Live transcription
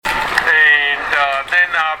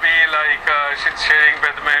be like sharing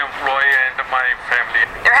with my employee and my family.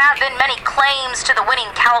 There have been many claims to the winning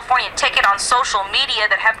California ticket on social media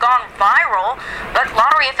that have gone viral, but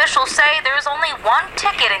lottery officials say there's only one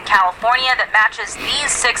ticket in California that matches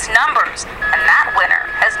these 6 numbers, and that winner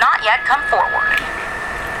has not yet come forward.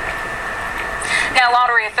 Now,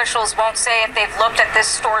 lottery officials won't say if they've looked at this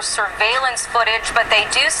store's surveillance footage, but they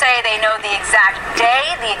do say they know the exact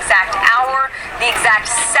day, the exact hour, the exact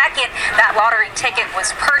second that lottery ticket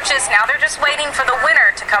was purchased. Now they're just waiting for the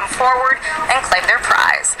winner to come forward and claim their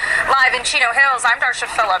prize. Live in Chino Hills, I'm Darsha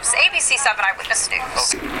Phillips, ABC 7 Eyewitness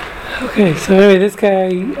News. Okay, so anyway, this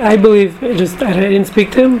guy, I believe, I didn't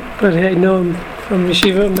speak to him, but I know him from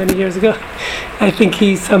Yeshiva many years ago. I think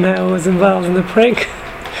he somehow was involved in the prank.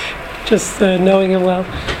 Just knowing him well,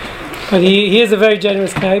 but he is a very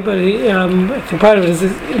generous guy. But I think part of it is,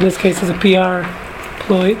 in this case, is a PR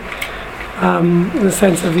ploy, in the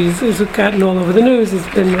sense of he's gotten all over the news. He's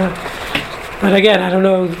been, but again, I don't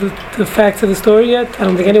know the facts of the story yet. I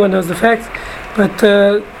don't think anyone knows the facts. But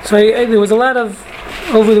there was a lot of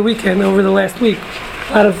over the weekend, over the last week,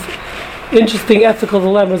 a lot of interesting ethical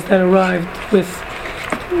dilemmas that arrived with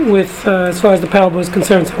as far as the Powerball is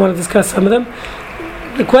concerned. So I want to discuss some of them.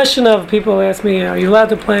 The question of people ask me, are you allowed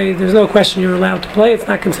to play? There's no question you're allowed to play. It's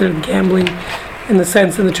not considered gambling in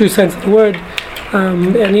the true sense of the word.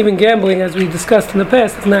 And even gambling, as we discussed in the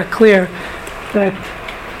past, it's not clear that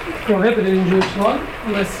it's prohibited in Jewish law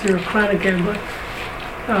unless you're a chronic gambler.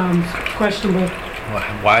 Questionable.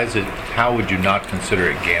 Why is it? How would you not consider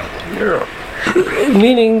it gambling? Yeah.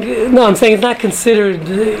 Meaning, no, I'm saying it's not considered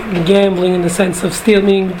gambling in the sense of stealing.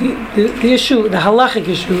 Meaning the issue, the halachic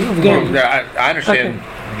issue of gambling. Well, I understand.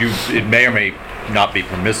 Okay. It may or may not be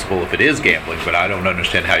permissible if it is gambling, but I don't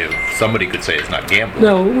understand how somebody could say it's not gambling.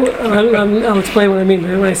 No, I'll explain what I mean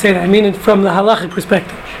when I say that. I mean it from the halachic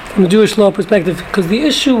perspective, from the Jewish law perspective, because the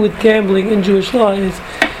issue with gambling in Jewish law is,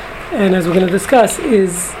 and as we're going to discuss,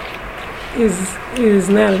 is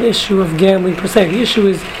not an issue of gambling per se. The issue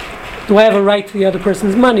is, do I have a right to the other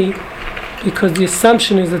person's money? Because the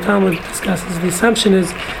assumption is, the Talmud discusses, the assumption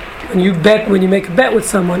is when you make a bet with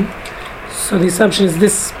someone, so the assumption is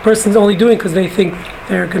this person's only doing because they think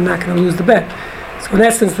they're not going to lose the bet. So in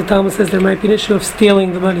essence, the Talmud says there might be an issue of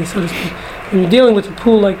stealing the money, so to speak. When you're dealing with a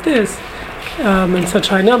pool like this, in such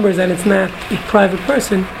high numbers, and it's not a private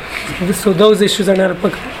person, so those issues are not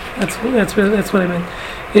applicable. That's what I meant.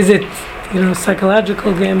 Is it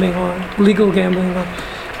psychological gambling or legal gambling? Or,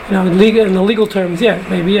 in the legal terms, yeah,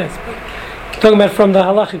 maybe yes. But talking about from the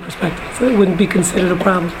halachic perspective, so it wouldn't be considered a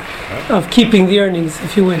problem of keeping the earnings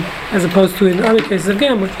if you win, as opposed to in other cases of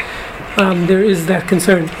gambling. There is that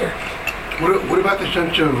concern here. What about the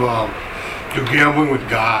sense of you're gambling with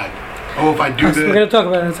God? Oh, if I do this, we're going to talk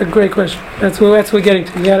about that. That's a great question. That's what we're getting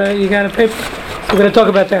to. You got a paper. So we're going to talk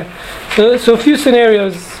about that. So a few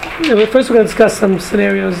scenarios. First, we're going to discuss some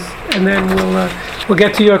scenarios, and then we'll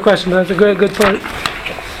get to your question. But that's a good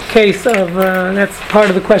case of that's part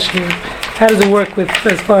of the question. How does it work with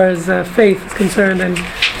as far as faith is concerned and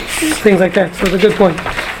things like that? So it's a good point.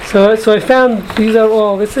 So I found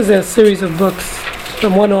this is a series of books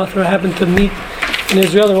from one author I happened to meet in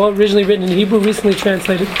Israel. They're all originally written in Hebrew, recently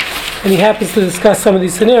translated, and he happens to discuss some of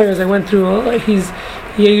these scenarios. I went through. He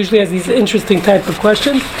usually has these interesting type of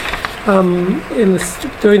questions.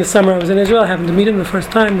 During the summer I was in Israel. I happened to meet him the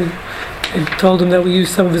first time. I told him that we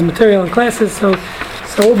used some of his material in classes. So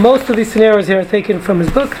most of these scenarios here are taken from his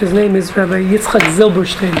book. His name is Rabbi Yitzchak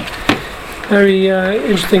Zilberstein. Very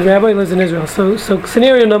interesting rabbi. He lives in Israel. So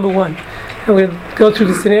scenario number one. And we'll go through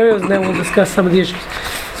the scenarios and then we'll discuss some of the issues.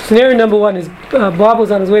 So scenario number one is Bob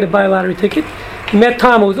was on his way to buy a lottery ticket. He met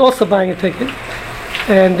Tom, who was also buying a ticket.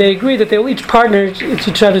 And they agreed that they will each partner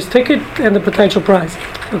each other's ticket and the potential prize.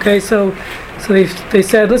 Okay, so they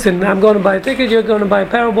said, listen, I'm going to buy a ticket, you're going to buy a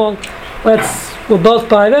Powerball. We'll both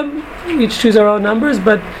buy them, each choose our own numbers,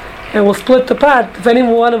 and we'll split the pot. If any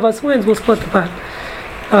one of us wins, we'll split the pot.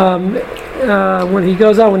 When he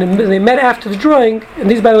goes on, when they met after the drawing, and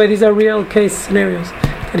by the way, these are real case scenarios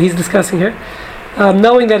that he's discussing here,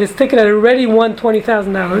 knowing that his ticket had already won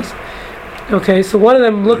 $20,000. Okay, so one of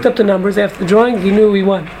them looked up the numbers after the drawing. He knew he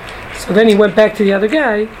won. So then he went back to the other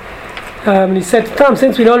guy, and he said to Tom,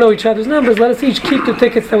 since we don't know each other's numbers, let us each keep the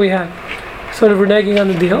tickets that we have. Sort of reneging on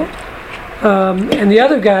the deal. And the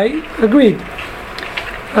other guy agreed.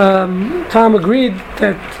 Tom agreed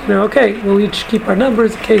that, okay, we'll each keep our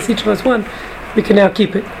numbers in case each of us won. We can now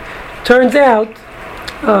keep it. Turns out,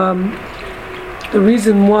 the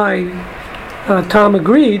reason why Tom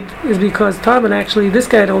agreed is because Tom and actually this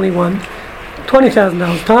guy had only won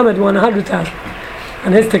 $20,000. Tom had won $100,000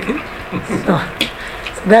 on his ticket.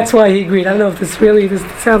 So That's why he agreed. I don't know if this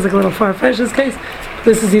sounds like a little far-fetched, this case.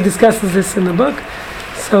 He discusses this in the book.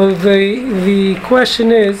 So the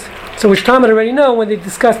question is, so which Talmud already know when they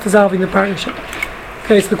discuss dissolving the partnership.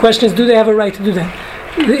 Okay, so the question is, do they have a right to do that?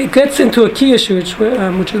 It gets into a key issue,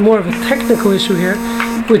 which is more of a technical issue here,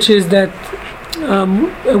 which is that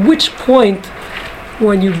at which point,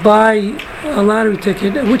 when you buy a lottery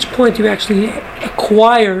ticket, at which point you actually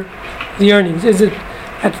acquire the earnings? Is it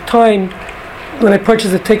at the time when I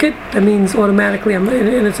purchase a ticket? That means automatically, and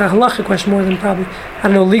it's a halachic question more than probably, I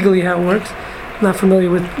don't know legally how it works. I'm not familiar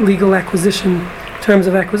with legal acquisition, terms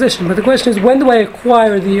of acquisition. But the question is, when do I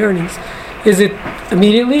acquire the earnings? Is it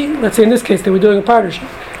immediately? Let's say in this case they were doing a partnership.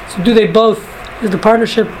 So do they both, is the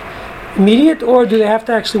partnership immediate, or do they have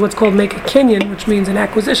to actually what's called make a kinyan, which means an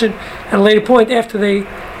acquisition at a later point after the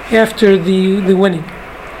winning?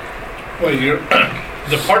 Well,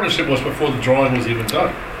 the partnership was before the drawing was even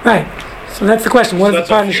done. Right. So that's the question. What does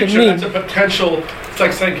the partnership mean? That's a potential. It's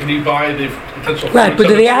like saying, can you buy the potential? Right, but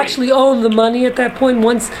do they actually own the money at that point?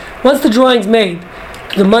 Once the drawing's made,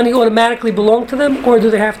 do the money automatically belong to them, or do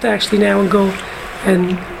they have to actually now go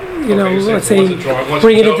and let's say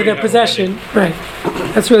bring it into their possession? Right.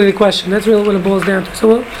 That's really the question. That's really what it boils down to.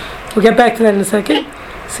 So we'll get back to that in a second.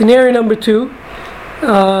 Scenario number 2.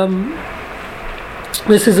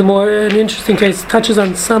 This is an interesting case. It touches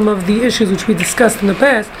on some of the issues which we discussed in the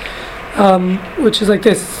past, which is like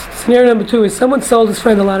this. Scenario number 2 is someone sold his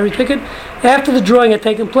friend a lottery ticket after the drawing had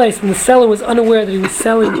taken place, and the seller was unaware that he was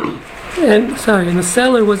selling. And the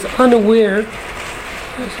seller was unaware.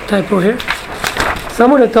 There's a typo here.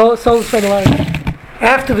 Someone had sold his friend a lottery ticket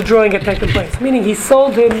after the drawing had taken place, meaning he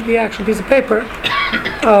sold him the actual piece of paper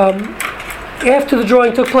after the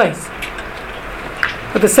drawing took place.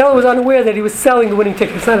 But the seller was unaware that he was selling the winning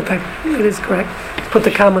ticket. It's not a typo. It is correct. Put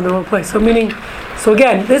the comma in the wrong place. So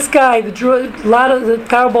again, this guy, the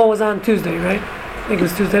Powerball was on Tuesday, right? I think it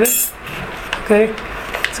was Tuesday. Okay.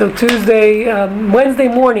 So Wednesday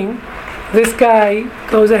morning, this guy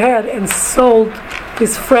goes ahead and sold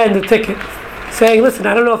his friend a ticket, saying, "Listen,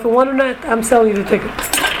 I don't know if it won or not. I'm selling you the ticket."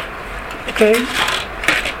 Okay.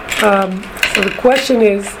 So the question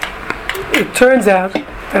is, it turns out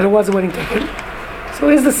that it was a winning ticket. So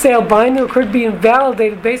is the sale binding, or could it be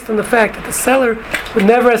invalidated based on the fact that the seller would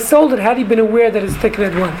never have sold it had he been aware that his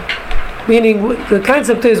ticket had won? Meaning, the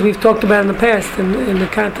concept is, we've talked about in the past in the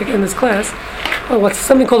context in this class, what's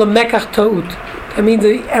something called a mekach ta'ut. That means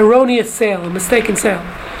an erroneous sale, a mistaken sale.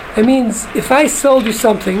 That means if I sold you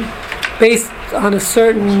something based on a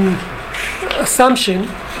certain assumption,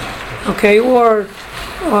 okay, or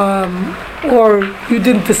you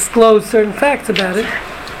didn't disclose certain facts about it,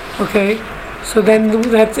 okay. So then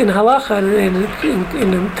that's in halacha, and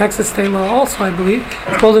in the Texas state law also, I believe,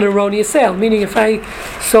 it's called an erroneous sale. Meaning, if I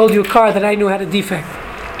sold you a car that I knew had a defect,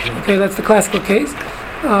 okay, that's the classical case.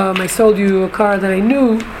 I sold you a car that I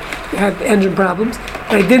knew had engine problems,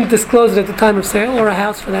 and I didn't disclose it at the time of sale, or a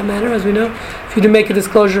house for that matter, as we know. If you didn't make a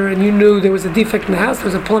disclosure and you knew there was a defect in the house, there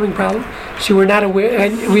was a plumbing problem, which you were not aware,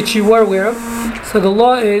 and which you were aware of. So the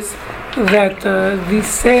law is that the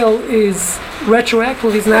sale is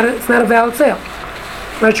retroactively, it's not a valid sale.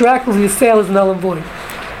 Retroactively, the sale is null and void.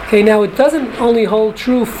 Okay, now it doesn't only hold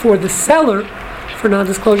true for the seller for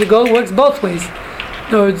non-disclosure. It works both ways.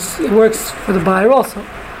 In other words, it works for the buyer also.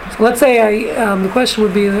 So let's say the question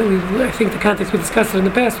would be, I think the context we discussed it in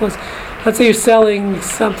the past was, let's say you're selling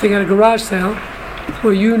something at a garage sale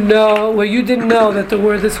where you didn't know that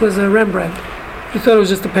this was a Rembrandt. You thought it was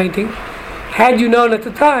just a painting. Had you known at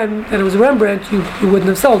the time that it was a Rembrandt, you wouldn't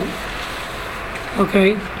have sold it.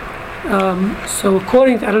 Okay. So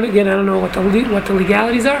according to, I don't know what the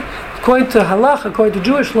legalities are. According to halakha, according to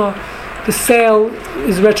Jewish law, the sale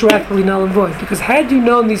is retroactively null and void. Because had you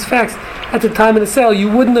known these facts at the time of the sale, you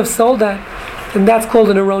wouldn't have sold that, and that's called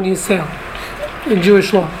an erroneous sale in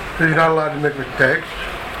Jewish law. So you're not allowed to make mistakes?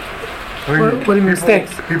 I mean, what do you mean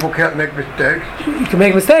mistakes? People can't make mistakes? You can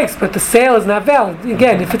make mistakes, but the sale is not valid.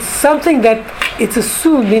 Again, if it's something that it's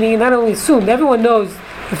assumed, meaning not only assumed, everyone knows,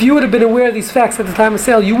 if you would have been aware of these facts at the time of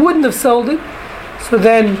sale, you wouldn't have sold it. So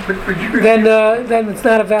then it's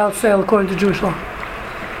not a valid sale according to Jewish law.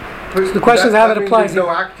 So the question is how that applies. There's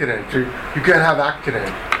no accident. You can't have accident.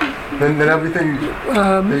 Then everything.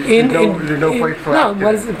 There's no place for accident. No,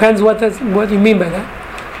 it depends what you mean by that.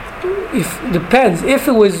 Depends. If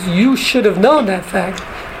it was you should have known that fact,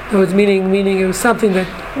 it was meaning it was something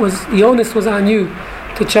that was the onus was on you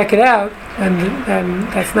to check it out, and then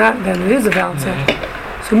it is a valid sale.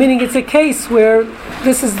 So meaning it's a case where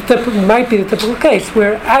might be the typical case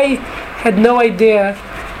where I had no idea,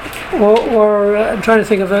 or I'm trying to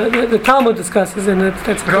think of the Talmud discusses, and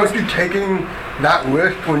that's. But aren't you taking that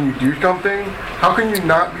risk when you do something, how can you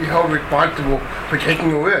not be held responsible for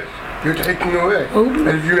taking a risk? You're taking a risk. And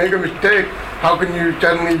if you make a mistake, how can you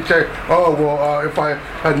suddenly say, oh, well, if I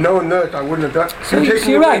had known this, I wouldn't have done it? So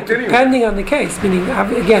you're right, depending on the case. Meaning,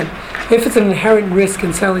 again, if it's an inherent risk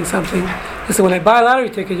in selling something, listen, when I buy a lottery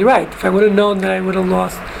ticket, you're right. If I would have known that I would have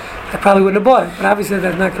lost, I probably wouldn't have bought it. But obviously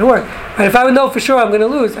that's not going to work. But if I would know for sure I'm going to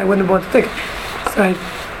lose, I wouldn't have bought the ticket. So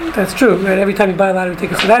that's true, right? Every time you buy a lottery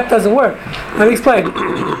ticket. So that doesn't work. Let me explain.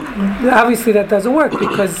 Obviously that doesn't work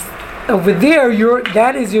because over there,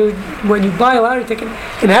 when you buy a lottery ticket,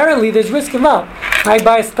 inherently there's risk involved. I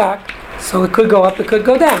buy a stock, so it could go up, it could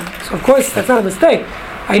go down. So of course, that's not a mistake.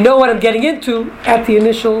 I know what I'm getting into at the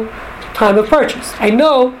initial time of purchase. I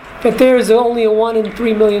know that there is only a 1 in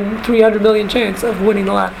 300 million chance of winning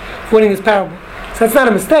this Powerball. So that's not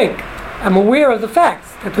a mistake. I'm aware of the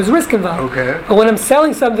facts, that there's risk involved. Okay. But when I'm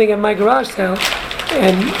selling something at my garage sale,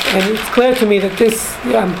 and it's clear to me that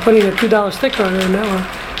I'm putting a $2 sticker on it or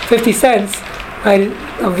 50 cents, right?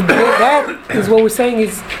 That is what we're saying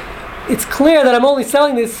is, it's clear that I'm only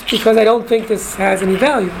selling this because I don't think this has any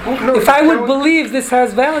value. No, if I would believe this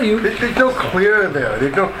has value, there's no clear there.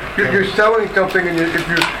 You're selling something, and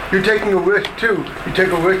if you're taking a risk too. You take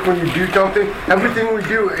a risk when you do something. Everything we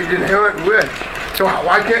do is inherent risk. So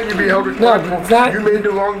why can't you be held responsible? No, it's not. You made the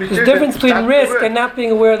wrong decision. There's a difference between risk and not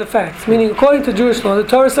being aware of the facts. Meaning, according to Jewish law, the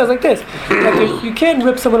Torah says like this: that you can't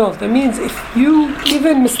rip someone off. That means if you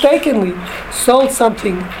even mistakenly sold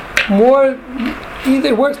something more, either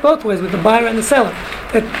it works both ways with the buyer and the seller.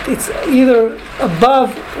 That it's either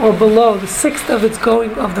above or below the sixth of the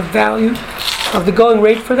value of the going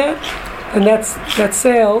rate for that, and that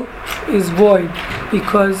sale is void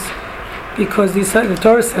because the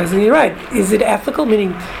Torah says, and you're right. Is it ethical?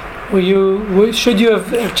 Meaning, should you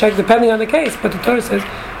have checked depending on the case? But the Torah says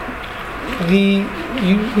we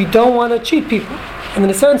don't want to cheat people, and in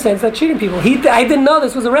a certain sense, that's cheating people. I didn't know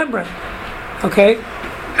this was a Rembrandt. Okay,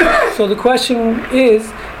 so the question is,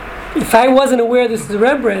 if I wasn't aware this is a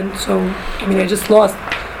Rembrandt, I just lost,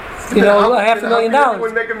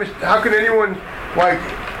 $500,000. How can anyone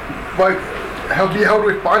be held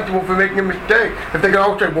responsible for making a mistake? If they can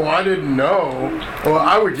all say, well, I didn't know, or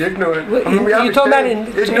I was ignorant. You're talking about in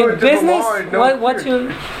business? What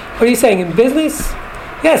are you saying? In business?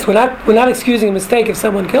 Yes, we're not excusing a mistake if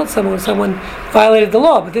someone killed someone or someone violated the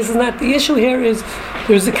law, but this is not the issue here.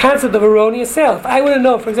 There's the concept of erroneous sale. If I wouldn't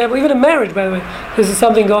know, for example, even in marriage, by the way, this is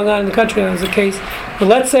something going on in the country. There's a case. But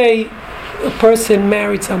let's say a person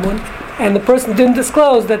married someone, and the person didn't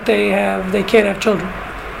disclose that they can't have children.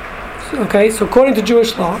 Okay, so according to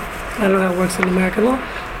Jewish law, I don't know how it works in American law,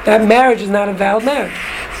 that marriage is not a valid marriage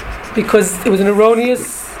because it was an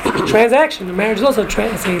erroneous transaction. The marriage is also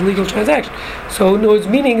a legal transaction. So it was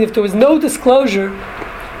meaning if there was no disclosure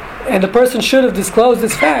and the person should have disclosed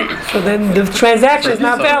this fact, so then the transaction is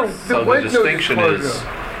not valid. So the distinction is,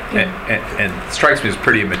 and it strikes me as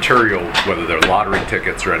pretty immaterial whether they're lottery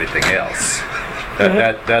tickets or anything else.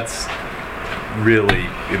 That's really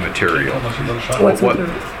immaterial.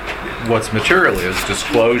 What's material is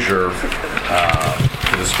disclosure,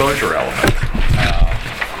 the disclosure element.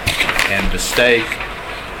 And mistake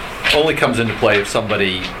only comes into play if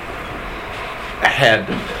somebody had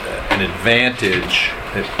an advantage,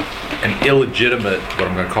 an illegitimate, what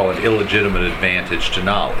I'm going to call an illegitimate advantage to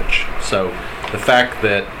knowledge. So the fact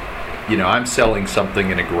that, I'm selling something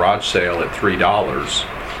in a garage sale at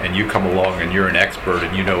 $3, and you come along and you're an expert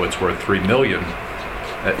and you know it's worth $3 million,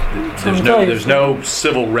 there's no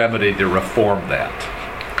civil remedy to reform that.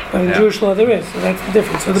 But in Jewish law there is, so that's the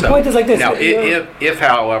difference. So the point is like this. Now, if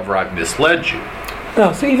however I've misled you.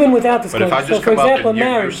 No, so even without disclosure. But if I just for come example, up and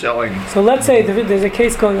marriage. you're selling. So let's say there's a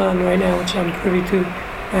case going on right now, which I'm privy to,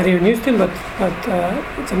 not here in Houston, but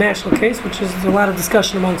it's a national case, which is a lot of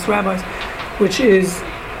discussion amongst rabbis, which is,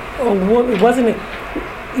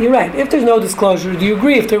 you're right. If there's no disclosure, do you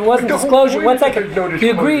agree? If there wasn't disclosure, 1 second. Do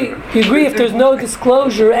you agree if there's no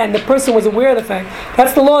disclosure and the person was aware of the fact?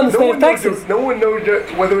 That's the law in the state of Texas. No one knows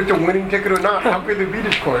whether it's a winning ticket or not. How could there be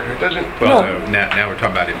disclosure? It doesn't. Well, now we're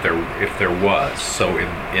talking about if there was. So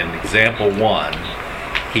in example 1,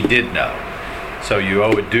 he did know. So you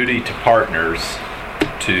owe a duty to partners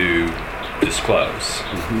to disclose.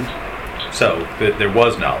 Mm-hmm. So there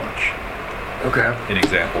was knowledge. Okay. In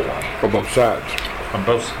example 1. From both sides. On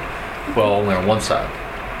both, only on one side.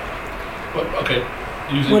 Well, okay.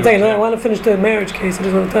 One second, I want to finish the marriage case. I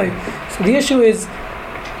just want to tell you. So the issue is,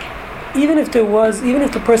 even if the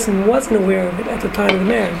person wasn't aware of it at the time of the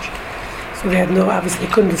marriage, so they obviously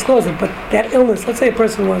couldn't disclose it. But that illness, let's say a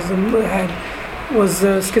person was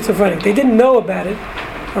schizophrenic, they didn't know about it,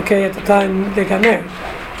 okay, at the time they got married.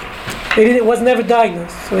 It was never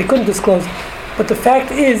diagnosed, so they couldn't disclose it. But the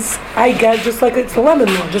fact is, I got just like it's a lemon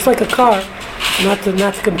law, just like a car. Not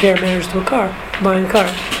to compare marriage to a car, buying a car.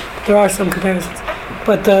 There are some comparisons.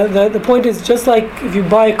 But the point is, just like if you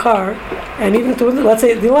buy a car, and even if, let's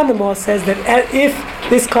say the lemon law says that if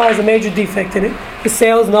this car has a major defect in it, the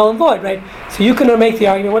sale is null and void, right? So you can make the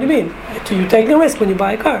argument, what do you mean? So you're taking a risk when you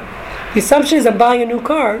buy a car. The assumption is I'm buying a new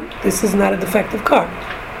car, this is not a defective car.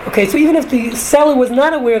 Okay, so even if the seller was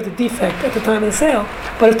not aware of the defect at the time of the sale,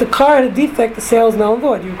 but if the car had a defect, the sale is null and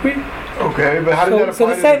void. You agree? Okay, but how did that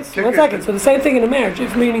apply to the ticket? 1 second. So the same thing in a marriage.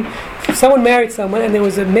 Meaning, if someone married someone and there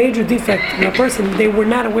was a major defect in a person, they were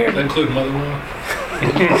not aware of That it. include mother-in-law?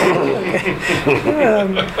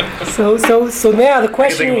 So now the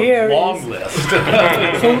question here long is, list.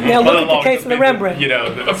 so now look at the case of the Rembrandt. You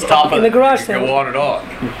know, the top In the garage go sale. on and on.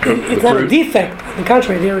 It's not a defect. On the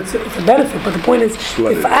contrary, there it's a benefit. But the point is,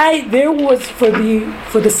 if there was for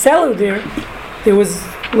the seller there was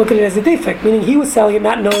looking at it as a defect, meaning he was selling it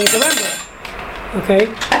not knowing it's a Rembrandt. Okay,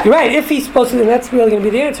 you're right. If he's supposed to, and that's really going to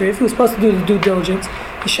be the answer. If he was supposed to do the due diligence,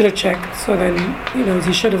 he should have checked. So then,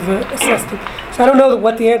 he should have assessed it. So I don't know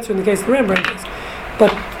what the answer in the case of the Rembrandt is,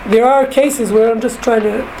 but there are cases where I'm just trying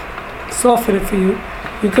to soften it for you.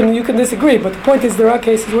 You can disagree, but the point is there are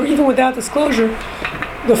cases where even without disclosure,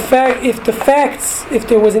 if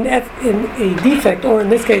there was a defect, or in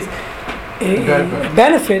this case, a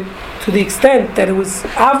benefit to the extent that it was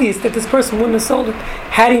obvious that this person wouldn't have sold it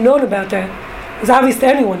had he known about that. It was obvious to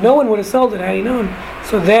anyone. No one would have sold it had he known.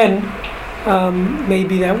 So then,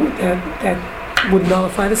 maybe that would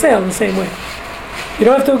nullify the sale in the same way. You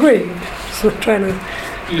don't have to agree. So I'm trying to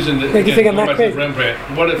make you think I'm not crazy. Rembrandt,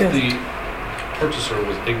 what if the purchaser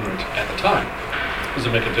was ignorant at the time? Does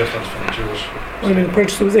it make a difference from the Jewish? What do you mean the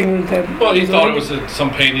purchaser was ignorant that? Well, he thought it was some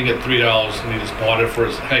painting at $3 and he just bought it for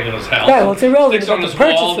hanging in his house. Yeah, well, it's irrelevant. Sticks on his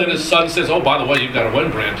wall, then his son says, "Oh, by the way, you've got a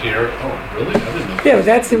Rembrandt here." Oh, really? I didn't know. Yeah, but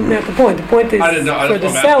that's not the point. The point is I didn't know. for the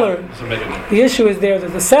seller. The issue is there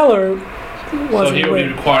that the seller wasn't So he would be aware.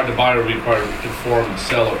 required, the buyer would be required to inform the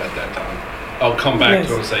seller at that time. I'll come back Yes.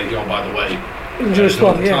 to him and say, by the way. In Jewish I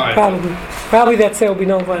law, didn't know yeah, at the time. probably that sale will be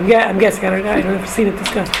nullified. I'm guessing. I haven't seen it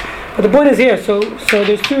discussed. But the point is here. So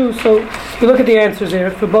there's two. So if you look at the answers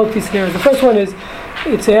there for both these scenarios. The first one is,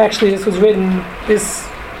 this was written. This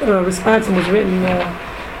response was written.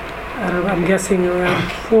 I'm guessing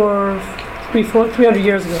around 300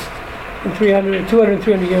 years ago, 200 and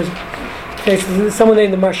 300 years ago. Okay, so there's someone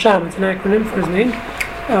named the Marsham. It's an acronym for his name,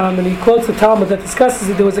 and he quotes the Talmud that discusses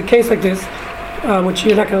that there was a case like this. Which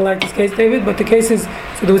you're not going to like this case, David, but the case is,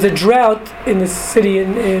 so there was a drought in this city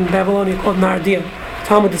in Babylonia called Nardia.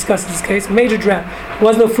 Talmud discusses this case, a major drought. There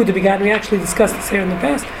was no food to be gotten. We actually discussed this here in the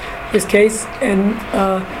past, this case, and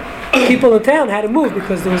people in town had to move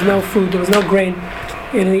because there was no food, there was no grain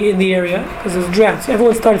in the area because there was a drought. So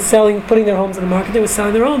everyone started putting their homes on the market. They were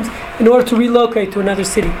selling their homes in order to relocate to another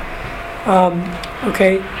city.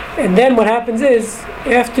 Okay, and then what happens is,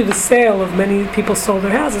 after the sale of many people sold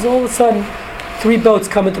their houses, all of a sudden 3 boats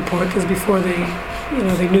come into port, because before they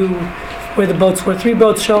knew where the boats were. 3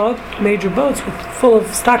 boats show up, major boats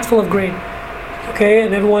with stocks full of grain. Okay,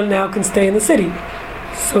 and everyone now can stay in the city.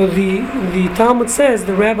 So the Talmud says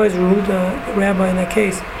the rabbis ruled, the rabbi in that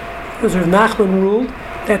case, Rav Nachman ruled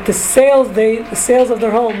that the sales of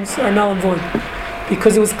their homes are null and void,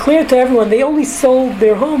 because it was clear to everyone they only sold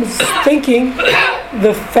their homes thinking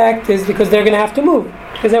the fact is because they're going to have to move,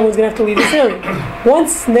 because everyone's going to have to leave this area.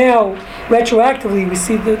 Once now, retroactively, we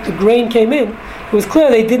see that the grain came in. It was clear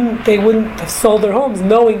they wouldn't have sold their homes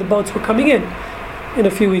knowing the boats were coming in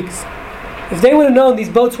a few weeks. If they would have known these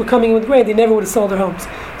boats were coming in with grain, they never would have sold their homes.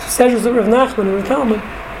 So says Rav Nachman and Rav Talmud,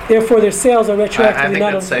 therefore their sales are retroactively I think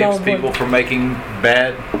that saves people from making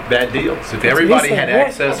bad deals. If everybody had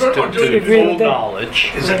access to full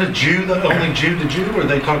knowledge, is that only Jew to Jew, or are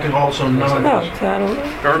they talking also non? No, I don't.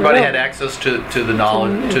 everybody had access to the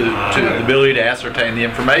knowledge, to the ability to ascertain the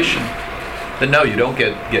information, then no, you don't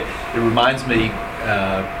get. It reminds me,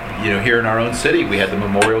 here in our own city, we had the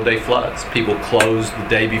Memorial Day floods. People closed the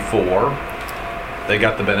day before. They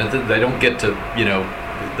got the benefit. They don't get to,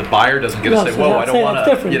 the buyer doesn't get to say, "Whoa, I don't want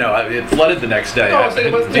to." It flooded the next day. That's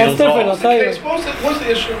different. I'll tell you. What was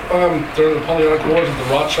the issue during the Napoleonic Wars? That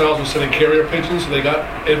the Rothschilds were sending carrier pigeons, so they got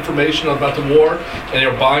information about the war, and they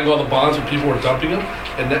were buying all the bonds when people were dumping them.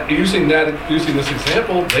 And using this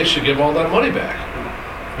example, they should give all that money back.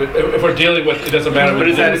 If we're dealing with, it doesn't matter. But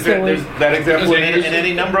is that example in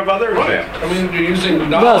any number of other examples? I mean, you're using No,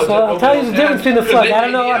 knowledge. so I'll tell you the difference between the flood. I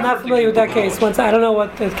don't know. I'm not familiar with that case. I don't know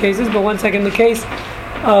what the case is, but 1 second, the case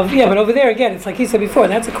of but over there again, it's like he said before.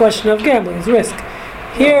 That's a question of gambling. It's risk.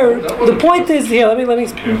 Here, That the wasn't- point is here. Let me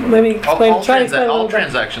explain. All Try to explain a little bit.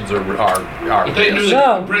 transactions are If they knew No.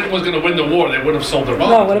 that Britain was going to win the war, they would have sold their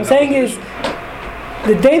bonds. No, what I'm saying is,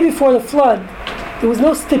 the day before the flood, there was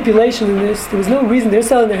no stipulation in this. There was no reason they're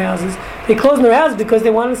selling their houses. They closed their houses because they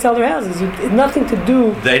wanted to sell their houses. It had nothing to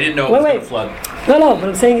do. They didn't know it Wait, was going wait. to flood. No. What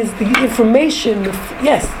I'm saying is the information.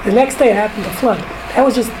 Yes, the next day it happened to flood. That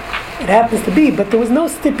was just. It happens to be, but there was no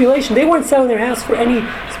stipulation. They weren't selling their house for any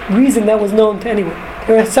reason that was known to anyone.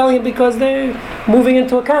 They were selling it because they're moving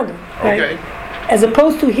into a condo. Right? Okay. As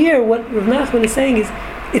opposed to here, what Rav Nachman is saying is,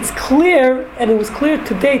 it's clear, and it was clear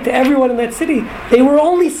today to everyone in that city, they were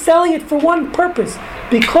only selling it for one purpose,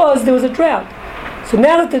 because there was a drought. So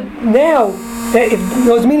now that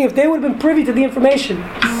meaning if they would have been privy to the information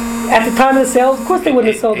at the time of the sale, of course they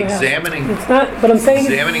wouldn't have sold their house. It's not. But I'm saying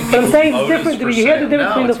Examining it's people's different. motives for You hear the sale. difference No,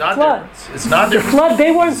 between it's the not flood. different. It's not The different. flood,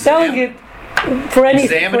 they weren't selling it for any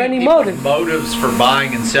Examining motive. motives for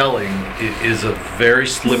buying and selling is a very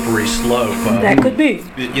slippery slope. That could be.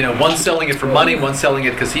 One's selling it for money, one's selling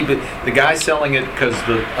it because the guy selling it because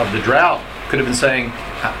of the drought could have been saying,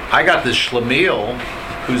 I got this schlemiel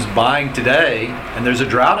who's buying today, and there's a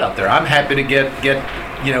drought out there. I'm happy to get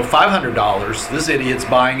 $500. This idiot's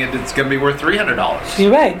buying it. It's going to be worth $300. So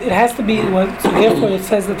you're right. It has to be. So therefore, it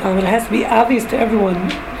says the Talmud. It has to be obvious to everyone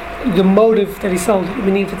the motive that he sold it. I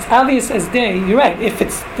mean, if it's obvious as day, you're right. If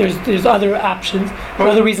there's other options or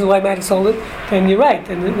other reasons why he might have sold it, then you're right.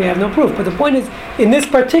 Then we have no proof. But the point is, in this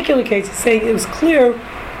particular case, he's saying it was clear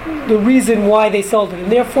the reason why they sold it,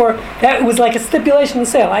 and therefore that was like a stipulation in the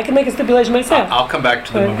sale. I can make a stipulation myself. I'll come back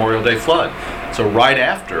to the Memorial Day flood. So right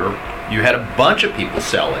after, you had a bunch of people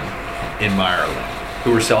selling in Ireland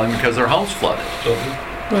who were selling because their homes flooded.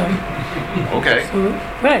 Right. Okay.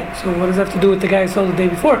 Right. So what does that have to do with the guy who sold the day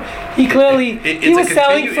before? He clearly he was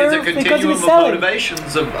selling it's a because he continuum was of selling.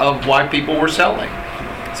 motivations of why people were selling.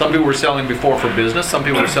 Some people were selling before for business. Some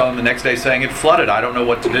people were selling the next day saying it flooded. I don't know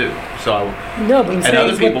what to do. So No, but I'm saying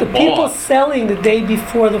other is what the people people bought. selling the day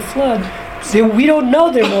before the flood, we don't know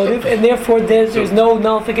their motive, and therefore there's no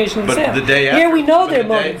nullification of the but sale. the day after, Here we know but their the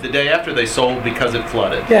day- motive. The day after they sold because it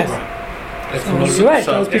flooded. Yes. So you're right.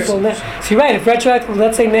 So- Those people. So you're right. If retroactive,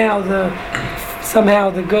 let's say now somehow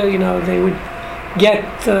the good, they would get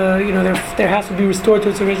their house would be restored to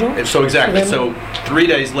its original. So exactly. So So 3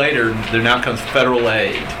 days later, there now comes federal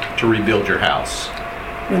aid to rebuild your house.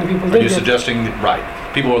 When the people Are did you get suggesting, right,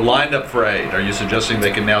 people are lined up for aid. Are you suggesting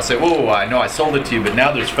they can now say, whoa, I know I sold it to you, but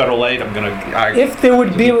now there's federal aid, if there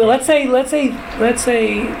would be, let's say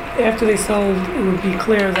after they sold, it would be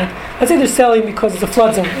clear that let's say they're selling because it's a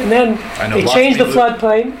flood zone, and then I know they lots change the of people-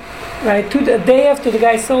 floodplain. Right, a day after the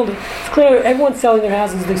guy sold it, it's clear everyone's selling their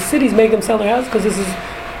houses. The cities make them sell their houses because this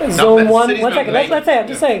is zone the one. cities One don't second, make let's say I'm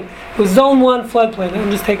just saying it was zone one floodplain. I'm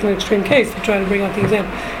just taking an extreme case to try to bring out the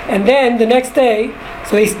example. And then the next day,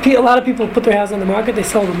 so a lot of people put their house on the market. They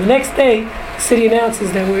sold them. The next day, the city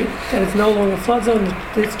announces that it's no longer a flood zone.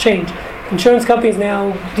 It's changed. Insurance companies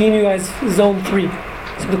now deem you as zone 3.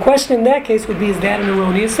 So the question in that case would be: is that an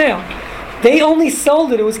erroneous sale? They only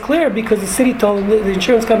sold it, it was clear, because the city told them, the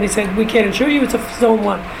insurance company said, we can't insure you, it's a zone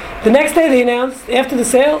 1. The next day they announced, after the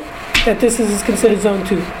sale, that this is considered zone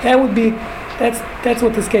 2. That's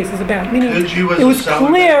what this case is about. Meaning, Could you, as it a was seller,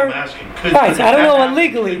 clear. I'm asking, could Right, so I don't know what that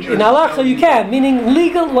legally. happen? Could In you, as a halacha seller, you can. Meaning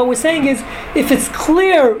legal, what we're saying is, if it's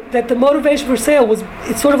clear that the motivation for sale was,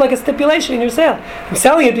 it's sort of like a stipulation in your sale. I'm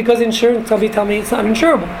selling it because the insurance company tell me it's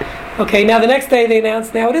uninsurable. Okay, now the next day they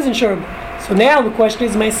announce now it is insurable. So now the question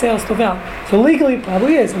is, my sale still valid? So legally it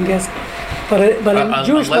probably is, I'm guessing. But in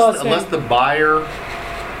Jewish law, unless the buyer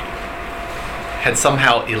had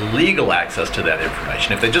somehow illegal access to that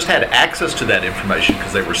information. If they just had access to that information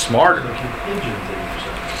because they were smarter,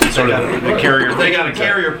 sort of the carrier. They got a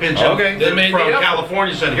carrier pigeon Okay. They made from the effort.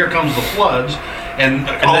 California, said, here comes the floods, and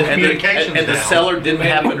all communications and the down. seller didn't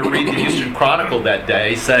happen to read the Houston Chronicle that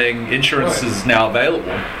day saying insurance is now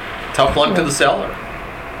available. Tough luck to the seller.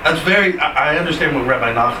 That's I understand what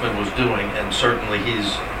Rabbi Nachman was doing, and certainly he's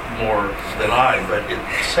more than I, but it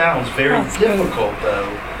sounds very That's good. difficult, though,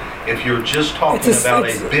 if you're just talking It's about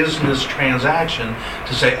a business transaction,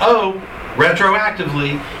 to say, oh,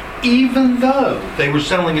 retroactively, even though they were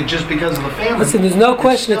selling it just because of the famine. listen, there's no it's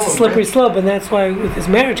question it's a still slippery rent- slope, and that's why with this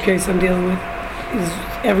marriage case I'm dealing with, is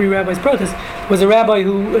every rabbi's protest was a rabbi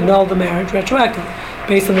who annulled the marriage retroactively,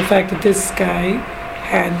 based on the fact that this guy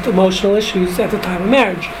had emotional issues at the time of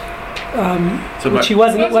marriage, which he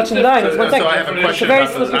wasn't That's watching a the dine. different- One So I second. have a It's question very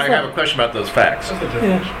about those. slippery I have a slope. question about those facts. That's a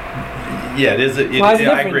difference. Yeah. Yeah, it is. Why is it I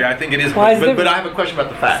different? agree. I think it is. Why is it But I different? have a question about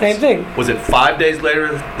the facts. Same thing. Was it 5 days later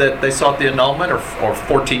that they sought the annulment, or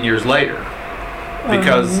 14 years later?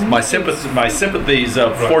 Because my sympathies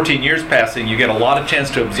of 14 years passing, you get a lot of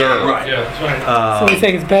chance to observe. Right. Yeah, that's right. So you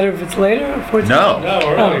think it's better if it's later or 14? No. No, Oh,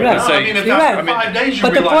 really. right. No, I mean, if You're after right. 5 days you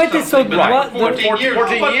But the realize point is, so something, but what- after 14 years,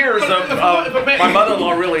 14 years of my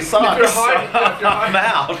mother-in-law really sucks. If you're hiding- I'm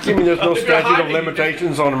out. You mean there's no If you're statute of hiding-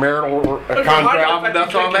 limitations on a marital If you're hiding contract? the fact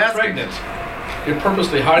That's that what you I'm get asking. pregnant, you're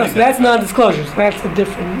purposely hiding So that's that. non-disclosure. So that's a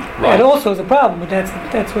different. Right. That also is a problem, but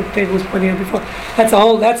that's what David was pointing out before.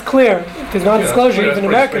 That's clear. If there's non-disclosure, that's even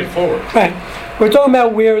pretty American. straightforward. Right. We're talking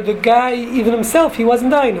about where the guy, even himself, he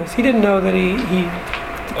wasn't diagnosed. He didn't know that he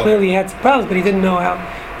clearly had some problems, but he didn't know how.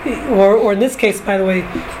 Or in this case, by the way,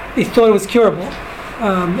 he thought it was curable,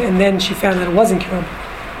 and then she found that it wasn't curable.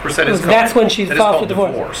 Of course, that is That's called- when she that is filed called for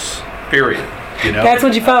divorce. Period. You know. That's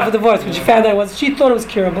when she filed for divorce. When she found out she thought it was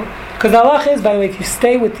curable. Because the halacha is, by the way, if you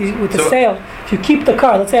stay with the So- sale, if you keep the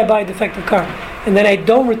car, let's say I buy a defective car, and then I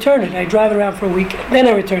don't return it, I drive it around for a week, then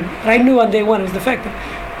I return it. But I knew on day one it was defective.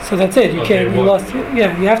 So that's it. You On can't. day You one. lost.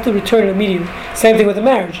 Yeah, you have to return it immediately. Same thing with a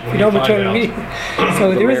marriage. If When you you don't find return it out. immediately,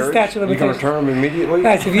 so there is a statute of You can limitations. return them immediately?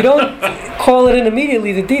 Right, so if you don't call it in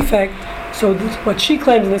immediately, the defect, so what she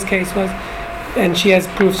claims in this case was, and she has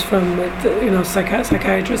proofs from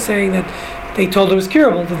psychiatrists saying that they told her it was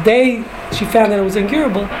curable. The day she found that it was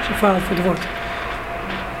incurable, she filed for divorce.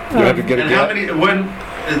 You had to get a And how gap? many,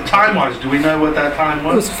 time-wise, do we know what that time It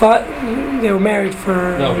was was? they were married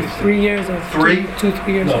for No, he's- 3 years or 3?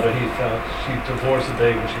 3 years. No, but she divorced the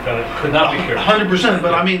day when she found it could not be cured. 100%,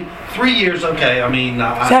 but I mean, 3 years, okay, I mean,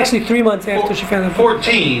 It's actually 3 months after she found out.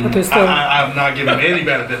 14, But there's still- I'm not giving them any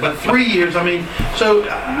benefit, but 3 years, I mean, so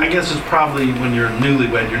I guess it's probably when you're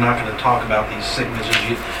newlywed, you're not going to talk about these sicknesses.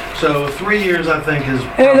 So 3 years, I think, is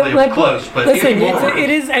probably close, but listen, more. it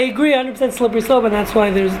is. I agree, 100% slippery slope, and that's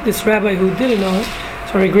why there's this rabbi who didn't know it,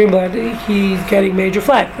 Sorry Greenblatt. He's getting major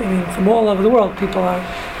flack. I mean, from all over the world,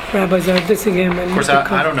 rabbis are dissing him. And Of course,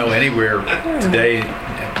 I don't know anywhere today,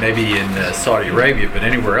 maybe in Saudi Arabia, but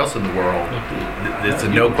anywhere else in the world, it's a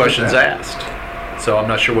no questions asked. So I'm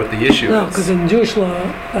not sure what the issue No, is. because in Jewish law,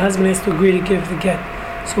 the husband has to agree to give the get.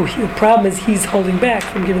 So the problem is he's holding back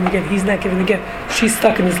from giving the get. He's not giving the get. She's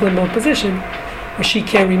stuck in this limbo position where she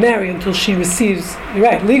can't remarry until she receives. You're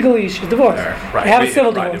right. Legally, she's divorced. Right. They have a We-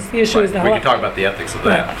 civil right, divorce. The issue is the We can halakha. talk about the ethics of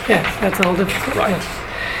that. Right. Yes, that's a whole different. Right.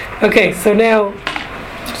 yeah. Okay, so now,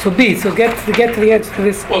 so get to the answer to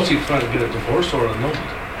this. Well, she's trying to get a divorce or a annulment.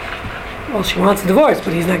 Well, she wants a divorce,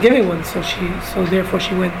 but he's not giving one. So therefore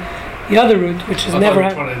she went the other route, which is I never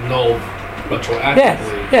thought you were happened. trying to annul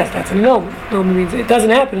retroactively. Yes, that's an annulment. Annulment means it doesn't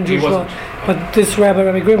happen in He Jewish law. wasn't. But this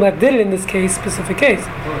Rabbi Greenblatt did it in this specific case.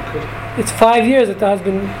 Oh, good. It's 5 years that the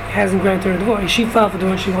husband hasn't granted her a divorce. She filed for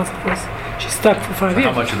divorce, she wants a divorce. She's stuck for 5 How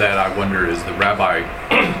years. much of that, I wonder, is the rabbi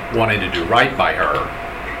wanting to do right by her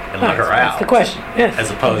and let her That's out? the question, yes.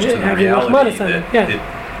 As opposed to the Have your reality Rahmanas on it, that yeah.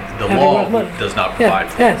 the Have law your Rahmanas. does not Yeah,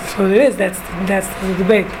 provide for. yes, so it is. That's the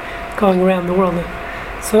debate going around the world now.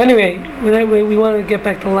 So anyway, we want to get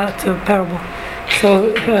back to parable.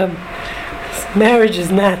 So marriage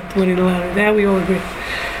is not winning the lottery. That we all agree.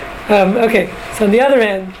 Okay. So on the other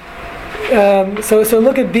hand, so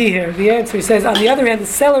look at B here. The answer he says on the other hand, the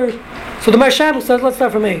seller. So the Maharsham says, let's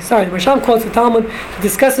start from A. Sorry, the Maharsham quotes the Talmud to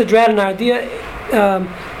discuss the drought and idea.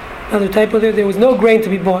 Another typo there. There was no grain to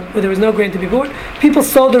be bought. Where there was no grain to be bought, people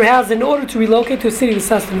sold their houses in order to relocate to a city with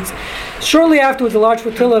sustenance. Shortly afterwards, a large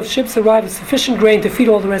flotilla of ships arrived with sufficient grain to feed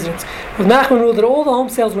all the residents. Rav Nachman ruled that all the home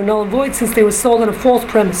sales were null and void since they were sold on a false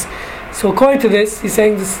premise. So according to this, he's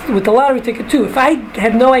saying this with the lottery ticket too. If I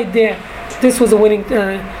had no idea this was a winning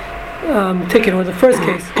ticket, or the first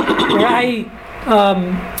case,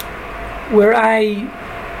 where I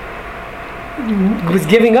was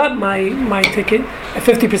giving up my ticket at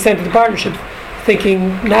 50% of the partnership, thinking,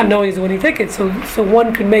 not knowing it's a winning ticket. So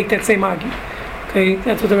one could make that same argument. Okay,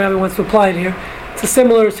 that's what the rabbi wants to apply it here. It's a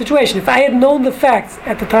similar situation. If I had known the facts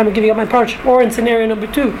at the time of giving up my partnership, or in scenario number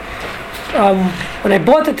 2, when I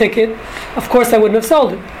bought the ticket, of course I wouldn't have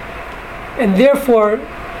sold it. And therefore,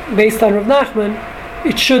 based on Rav Nachman,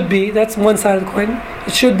 it should be, that's one side of the coin,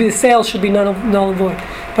 the sale should be null and void.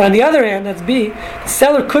 But on the other hand, that's B, the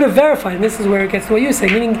seller could have verified, and this is where it gets to what you say,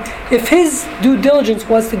 meaning if his due diligence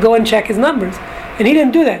was to go and check his numbers, and he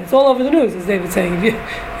didn't do that, it's all over the news, as David's saying.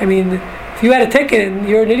 If you had a ticket and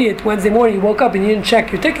you're an idiot, Wednesday morning you woke up and you didn't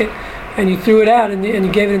check your ticket, and you threw it out and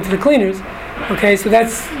you gave it into the cleaners, okay, so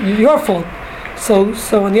that's your fault. So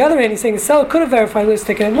on the other hand, he's saying the seller could have verified his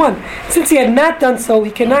ticket and won. Since he had not done so, he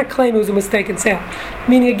cannot claim it was a mistaken sale.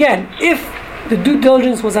 Meaning again, if the due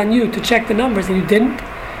diligence was on you to check the numbers and you didn't,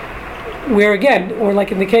 where again, or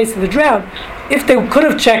like in the case of the drought, if they could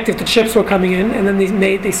have checked if the chips were coming in and then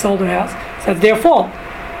they sold their house, so that's their fault.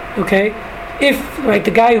 Okay? if right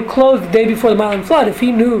the guy who closed the day before the Mile and flood, if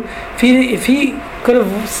he knew, if he could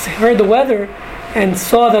have heard the weather and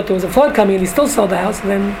saw that there was a flood coming and he still sold the house,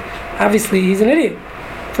 then obviously he's an idiot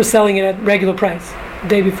for selling it at regular price the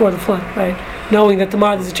day before the flood, right? Knowing that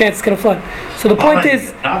tomorrow there's a chance it's going to flood. So the point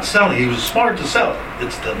is, not selling. He was smart to sell it.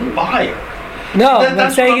 It's the buyer. No, what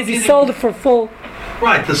I'm saying is he sold it for full.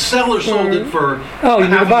 Right, the seller sold it for. Oh,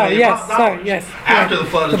 the buyer. Yes, sorry, yes. After the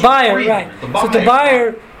flood, the buyer, right? So the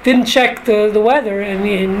buyer didn't check the weather,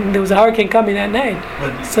 and there was a hurricane coming that night.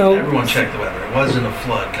 But so everyone checked the weather. It wasn't a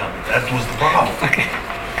flood coming. That was the problem.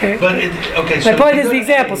 Okay. But my point is the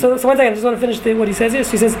example. So one second, I just want to finish what he says here. So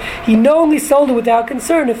he says he knowingly sold it without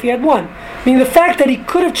concern if he had won. Meaning the fact that he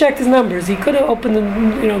could have checked his numbers, he could have opened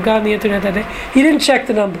gone on the internet that day. He didn't check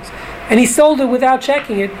the numbers, and he sold it without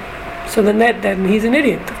checking it. So then he's an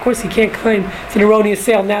idiot. Of course, he can't claim it's an erroneous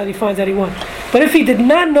sale now that he finds out he won. But if he did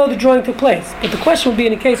not know the drawing took place, but the question would be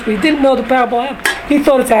in a case where he didn't know the parable happened, he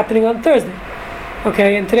thought it's happening on Thursday,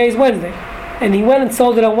 okay, and today's Wednesday, and he went and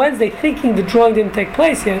sold it on Wednesday thinking the drawing didn't take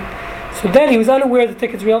place yet. So then he was unaware of the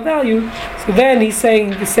ticket's real value. So then he's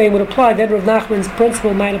saying the same would apply. Then Rav Nachman's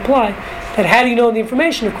principle might apply. That had he known the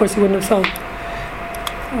information, of course, he wouldn't have sold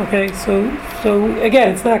it. Okay, so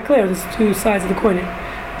again, it's not clear. There's two sides of the coin here.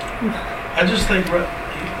 I just think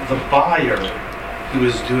the buyer who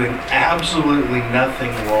is doing absolutely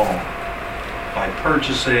nothing wrong by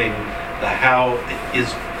purchasing the house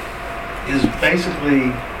is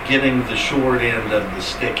basically getting the short end of the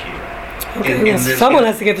stick here. Okay, someone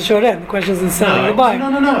has to get the short end. The question is selling the buyer.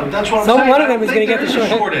 No. That's what I'm saying. One of them is going to get the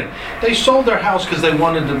short end. They sold their house because they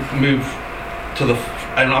wanted to move to the,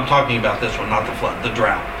 and I'm talking about this one, not the flood, the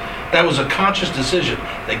drought. That was a conscious decision.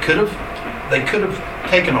 They could have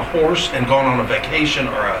taken a horse and gone on a vacation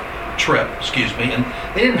or a trip, and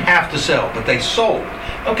they didn't have to sell, but they sold.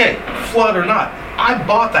 Okay, flood or not, I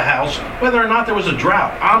bought the house whether or not there was a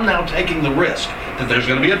drought. I'm now taking the risk that there's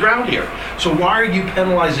going to be a drought here. So why are you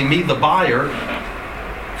penalizing me, the buyer,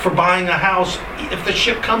 for buying a house if the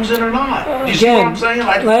ship comes in or not? Do you see what I'm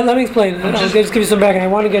saying? Let me explain. I'll just give you some background. I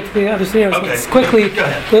want to get to the other scenarios. Okay. Quickly, Go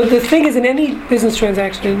ahead. The thing is, in any business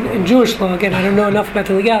transaction, in Jewish law, again, I don't know enough about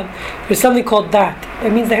the legality, there's something called dat.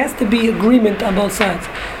 That means there has to be agreement on both sides.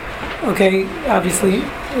 Okay, obviously,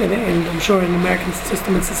 and I'm sure in the American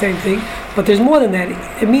system it's the same thing, but there's more than that.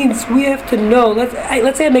 It means we have to know,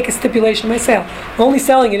 let's say I make a stipulation myself. I'm only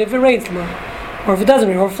selling it if it rains tomorrow, or if it doesn't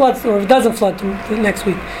rain, or floods, or if it doesn't flood the next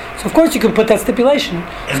week. So of course you can put that stipulation.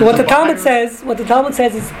 And so what the Talmud says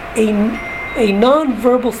is a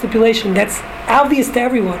non-verbal stipulation that's obvious to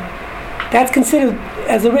everyone. That's considered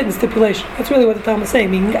as a written stipulation. That's really what the Talmud is saying.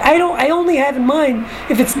 I mean, I only have in mind,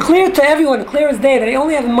 if it's clear to everyone, clear as day, that I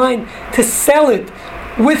only have in mind to sell it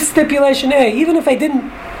with stipulation A, even if I didn't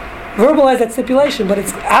verbalize that stipulation, but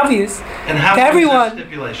it's obvious and how to everyone. That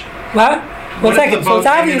stipulation? What? One second. So it's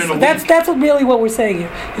obvious. That's really what we're saying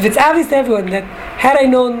here. If it's obvious to everyone that had I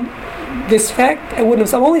known this fact, I wouldn't have.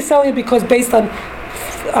 So I'm only selling it because based on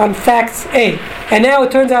facts A, and now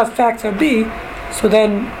it turns out facts are B. So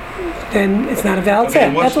then it's not a valid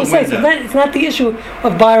sale. That's what I'm saying. So it's not the issue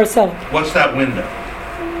of buy or sell. What's that window?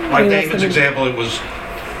 Like David's example, it was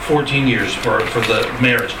 14 years for the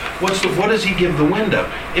marriage. What does he give the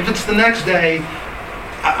window? If it's the next day,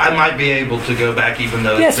 I might be able to go back, even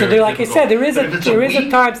though it's very like difficult. I said, there is a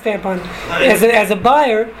time stamp on it. As a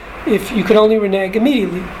buyer, if you could only renege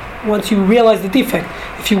immediately once you realize the defect.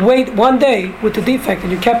 If you wait one day with the defect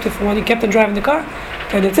and you kept it for when you kept on driving the car,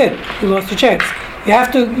 then that's it. You lost your chance. You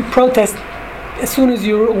have to protest as soon as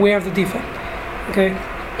you're aware of the defect. Okay?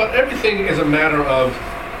 But everything is a matter of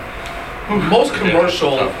most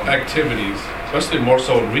commercial activities, especially more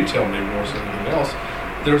so in retail, maybe more so than anything else.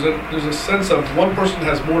 There's a sense of one person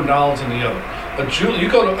has more knowledge than the other.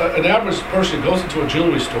 An average person goes into a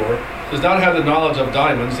jewelry store does not have the knowledge of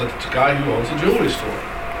diamonds that the guy who owns a jewelry store.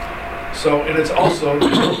 So, and it's also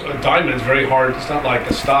a diamond is very hard. It's not like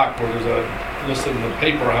a stock where there's a listed in the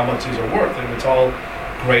paper how much these are worth, and it's all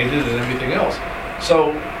graded and everything else.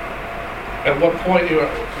 So, at what point,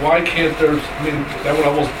 why can't there? I mean, that would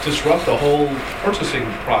almost disrupt the whole purchasing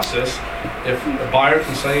process. If a buyer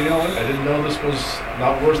can say, I didn't know this was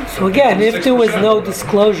not worth. So again, if there was no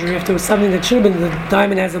disclosure, if there was something that should have been, the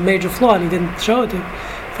diamond has a major flaw and he didn't show it to you,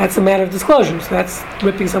 that's a matter of disclosure. So that's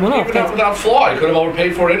ripping someone off. Without flaw, he could have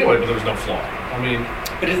overpaid for it anyway, but there was no flaw. I mean,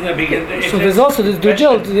 But isn't that because So there's also this due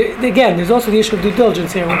diligence. Again, there's also the issue of due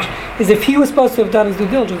diligence here, which is if he was supposed to have done his due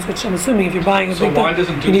diligence, which I'm assuming if you're buying a So big why boat,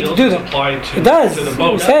 doesn't you due need to do diligence that. apply to It does. to the I'm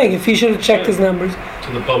boat? saying if he should have checked his numbers.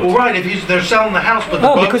 To the boat. Well, right, if they're selling the house, but the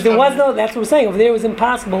No, boat's because there was coming- no. That's what I'm saying. Over there, it was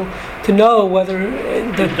impossible to know whether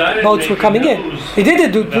the diamond boats were maker coming in. knows They did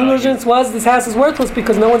it. Due the value. diligence was this house is worthless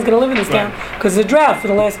because no one's going to live in this town because there's a drought for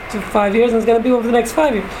the last 5 years and it's going to be over the next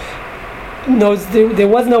 5 years. No, there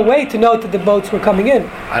was no way to know that the boats were coming in.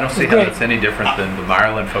 I don't see how Great. it's any different than the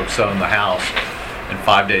Ireland folks selling the house, and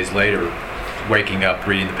 5 days later, waking up,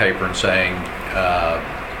 reading the paper, and saying,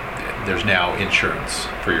 "There's now insurance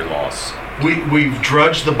for your loss." We've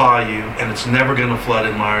dredged the bayou, and it's never going to flood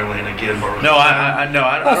in Meyerland again. No, I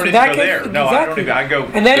don't so even that go case- there. No, I don't exactly. even. I go.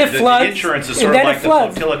 And then it the floods, insurance is and sort of then it like the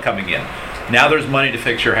floods. flotilla coming in. Now there's money to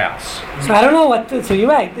fix your house. So I don't know what. So you're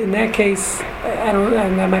right. In that case, I don't.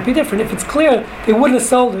 And that might be different. If it's clear they wouldn't have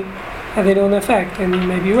sold it had they known the fact, then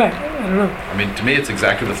maybe you're right. I don't know. I mean, to me, it's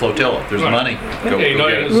exactly the flotilla. If there's Right. money, go, Yeah, you know, go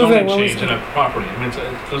get a it. zoning what was change in it? a property. I mean,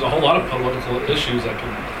 there's a whole lot of political issues that can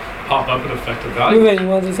pop up and affect the value. Ruben, you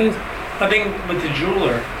wanted to say? I think with the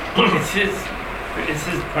jeweler, it's his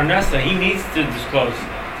parnassa. He needs to disclose.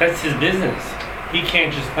 That's his business. He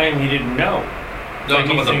can't just claim he didn't know. No, Like I'm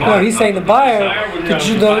talking he's about the saying- No, buyer. he's saying the buyer, would the, know.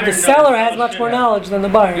 ju- The the, buyer the knows seller the has shit much more out. knowledge than the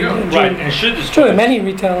buyer. Yeah, The Right, ju- and should It's disclose. true in many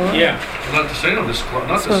retail. Yeah. Not to say no, not So-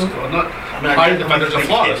 not. I mean, Hide if there's a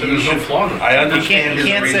flaw. you So there's no should- flaw in it. I You understand his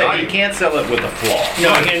can't reason. say you can't sell it with a flaw.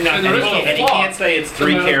 No, again, not And there is no And he flaw. can't say it's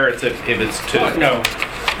 3 No. carats if it's 2. No.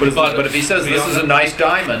 But if he says this is a nice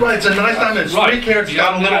diamond, Right, it's a nice time. It's Right. 3 carats,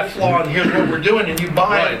 got a little Beyond that. flaw, and here's what we're doing, and you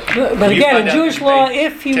buy it. But You again, find in out Jewish you law, paid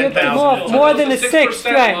if he ripped them 10,000 off dollars. more than a 6% sixth,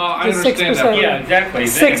 right? law, I The understand 6%. that. Yeah, exactly. A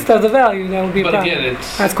sixth of the value, that would be a But problem. again,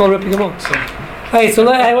 it's That's called ripping them off. some, Hey, so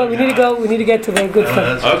we need to go. We need to get to the good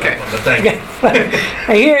stuff. That's Okay. But thank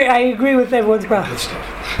you. I agree with everyone's problem. good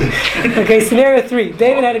stuff. Okay, scenario 3.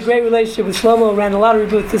 David had a great relationship with Shlomo, ran the lottery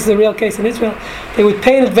booth. This is a real case in Israel. They would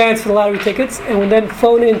pay in advance for the lottery tickets and would then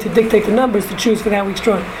phone in to dictate the numbers to choose for that week's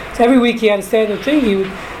drawing. So every week he had a standard thing. He would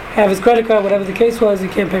have his credit card, whatever the case was. You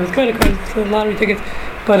can't pay with credit cards for the lottery tickets.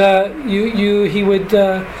 But he would,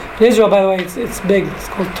 in Israel, by the way, it's big. It's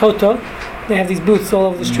called Toto. They have these booths all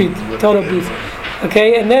over the street, Toto booths.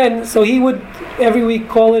 Okay, and then, so he would every week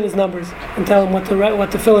call in his numbers and tell him what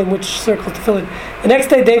to fill in, which circle to fill in. The next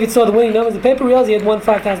day, David saw the winning numbers. The paper realized he had won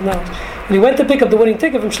 $5,000. When he went to pick up the winning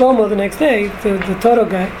ticket from Shlomo the next day, the Toto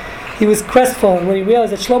guy, he was crestfallen when he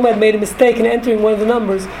realized that Shlomo had made a mistake in entering one of the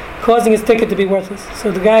numbers, causing his ticket to be worthless.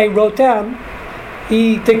 So the guy wrote down,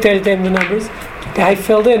 he dictated to him the numbers. The guy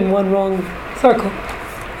filled in one wrong circle.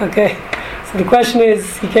 Okay. So the question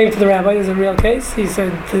is, he came to the rabbi, this is a real case. He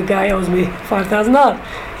said, the guy owes me $5,000.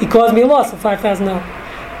 He caused me a loss of $5,000.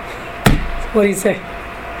 What do you say?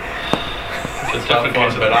 It's a tough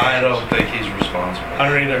one, but I don't think he's responsible. I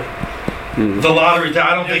don't either. The lottery,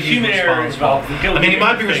 I don't think There's he's human error responsible. involved. I mean, he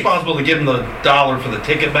might be responsible to give him the $1 for the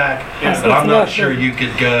ticket back, Yeah. but I'm not That's sure you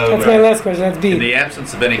could go. That's my last question. That's in B. the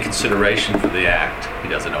absence of any consideration for the act, he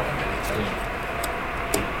doesn't owe him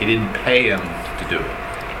anything. He didn't pay him to do it.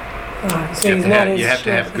 So You he's have, not to have, his. you have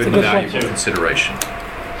to have that's good a and point. valuable consideration.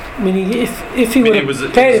 I mean, if he would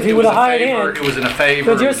have paid, if he would have hired him. It was in a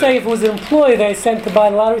favor. But you're saying if it was an employee that I sent to buy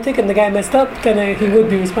the lottery ticket and the guy messed up, then he would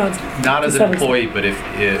be responsible. Not to as some an extent. employee, but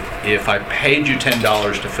if I paid you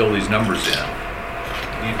 $10 to fill these numbers in,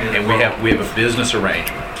 and we have a business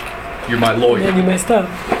arrangement, you're my And then you lawyer, messed up.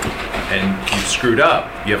 and you screwed up,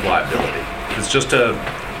 you have liability. If it's just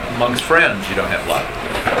amongst friends, you don't have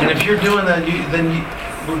liability. And if you're doing that,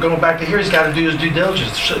 we're going back to here. He's got to do his due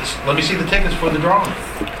diligence. Let me see the tickets for the drawing.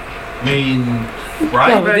 I mean, right?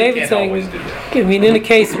 No, but You David's can't saying, always do that. I mean, in a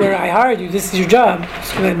case where I hired you, this is your job,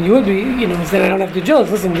 so then you would be, then I don't have to judge.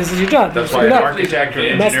 Listen, this is your job. That's You why an screwed up. architect or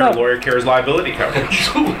an Messed engineer or up. lawyer carries liability coverage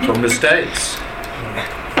for mistakes.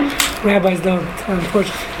 Rabbis don't,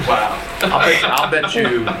 unfortunately. Wow. I'll bet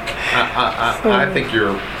you. I think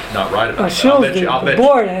you're not right about that. Sure, the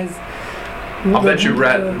board has. I'll bet you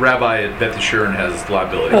Rabbi at Beth Yeshurun has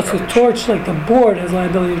liability That's the coverage. torch, like the board has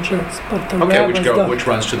liability insurance, but the Okay, rabbis don't. which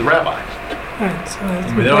runs to the rabbi. Right, so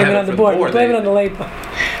mean, we they don't blame have it it on the for the board. We board, blame they- it on the lay.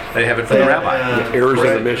 They have it for the rabbi. Errors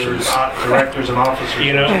and Directors, omissions. Directors and officers.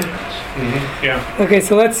 You know? Yeah. Yeah. Okay,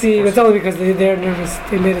 so let's see. That's only because they're nervous.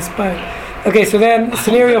 They made us buy it. Okay, so then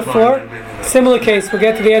scenario 4, similar case. We'll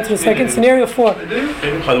get to the answer in a second. Scenario 4.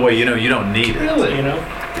 By the way, you don't need it You know?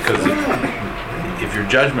 because if you're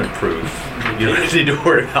judgment proof, you don't need to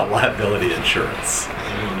worry about liability insurance.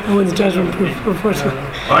 No one's judgment proof, unfortunately.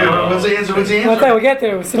 What's the answer? Okay, we'll get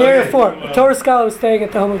there. Scenario 4. A Torah scholar was staying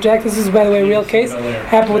at the home of Jack. This is, by the way, a real case.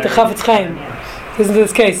 Happened with the Chafetz Chaim. Listen to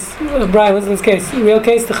this case, Brian. Listen to this case. Real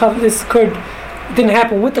case. This occurred. It didn't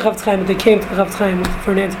happen with the Chafetz Chaim, but they came to the Chafetz Chaim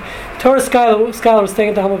for an answer. Torah scholar was staying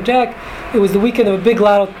at the home of Jack. It was the weekend of a big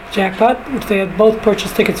lotto jackpot, which they had both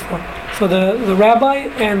purchased tickets for. So the rabbi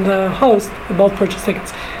and the host had both purchased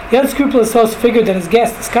tickets. The unscrupulous host figured that his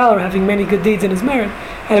guest, the scholar, having many good deeds in his merit,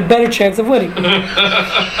 had a better chance of winning.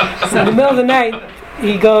 So in the middle of the night,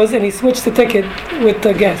 he goes and he switched the ticket with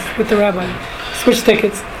the guest, with the rabbi. Switched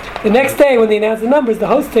tickets. The next day, when they announced the numbers, the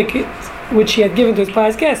host ticket, which he had given to his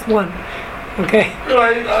pious guest, won. Okay.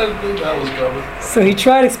 Right, I knew that was coming. So he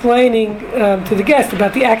tried explaining to the guest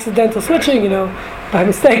about the accidental switching. By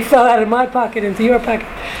mistake, fell out of my pocket into your pocket.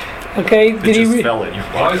 Okay. It just fell in your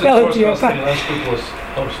Why is the Fell Torah into your scholar staying pocket. unscrupulous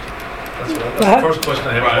host? That's What? the first question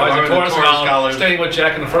I have. Right, Why is the Torah scholar scholars- staying with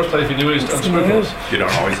Jack in the first place if he knew he was unscrupulous? You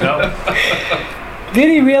don't always know. Did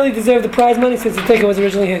he really deserve the prize money since the ticket was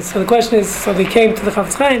originally his? So the question is: so they came to the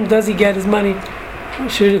Chafetz Chaim. Does he get his money?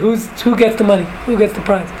 Who gets the money? Who gets the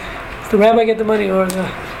prize? Does the rabbi get the money or the?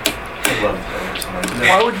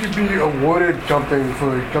 Why would you be awarded something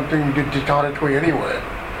for something you did dishonestly anyway?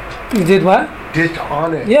 You did what?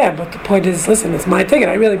 Dishonest. Yeah, but the point is, listen, it's my ticket.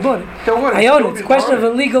 I really bought it. So what? I own it. It's It's a question of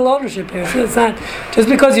dishonest. illegal ownership here. So it's not just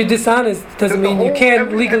because you're dishonest doesn't The mean you whole-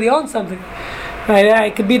 can't legally own something. I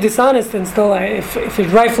could be dishonest and still, if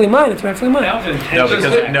it's rightfully mine, it's rightfully mine. That was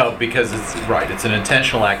intentional. Because it's right. It's an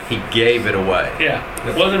intentional act. He gave it away. Yeah,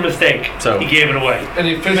 it wasn't a mistake. So- he gave it away. And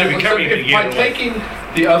he physically, Maybe Kerry if gave by it away. taking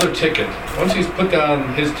the other ticket, once he's put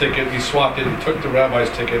down his ticket, he swapped it, he took the rabbi's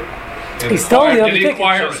ticket. and He stole the acquired- other did he ticket.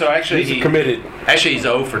 acquire it? So actually, He's committed. he's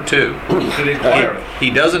 0 for 2. Did he acquire it? He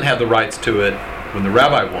doesn't have the rights to it when the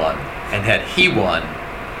rabbi won, and had he won,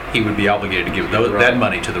 he would be obligated to give that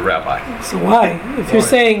money to the rabbi. So why? If you're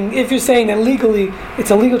saying that legally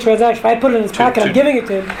it's a legal transaction, if I put it in his pocket, I'm giving it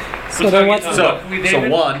to him. So then what's So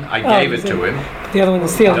one, I gave it to him. the other one? To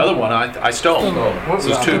steal. The other one, I stole. So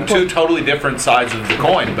it's two totally different sides of the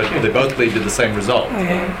coin, but they both lead to the same result.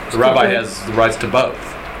 The rabbi has the rights to both.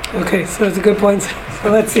 Okay, so that's a good point. So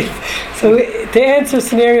let's see. So to answer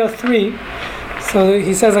scenario 3, so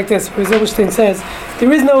he says like this. Zilberstein says,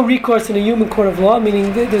 there is no recourse in a human court of law,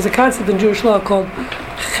 meaning there's a concept in Jewish law called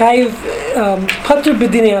chayiv patur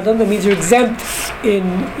b'dinei adam. That means you're exempt in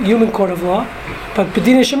human court of law, but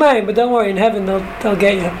b'dinei shemayim. But don't worry, in heaven they'll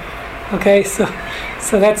get you. Okay, so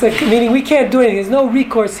that's meaning we can't do anything. There's no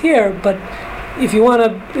recourse here, but if you want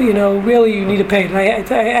to, really you need to pay it.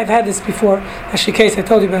 I've had this before. Actually, a case I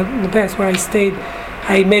told you about in the past where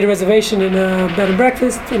I made a reservation in a bed and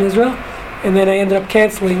breakfast in Israel, and then I ended up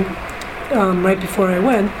canceling right before I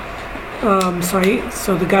went.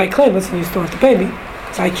 So the guy claimed, listen, you still have to pay me,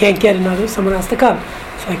 so I can't get someone else to come.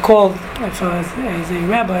 So I called. I felt as a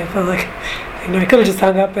rabbi, I felt like I could have just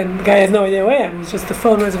hung up, and the guy has no idea where I am. It was just a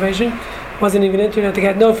phone reservation, wasn't even internet. The guy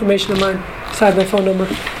had no information of mine besides my phone number.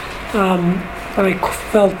 But I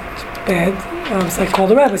felt bad, so I called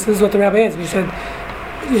the rabbi. So this is what the rabbi answered. He said,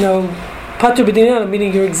 patur b'dinei,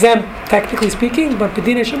 meaning you're exempt, technically speaking, but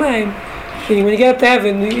b'dinei shemayim, meaning when you get up to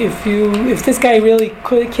heaven, if this guy really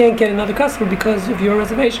can't get another customer because of your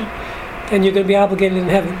reservation, then you're going to be obligated in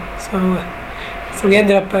heaven. So we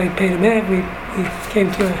ended up, I paid him back. We came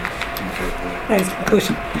to a nice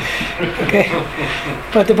conclusion. Okay.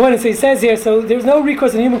 But the point is, he says here, so there's no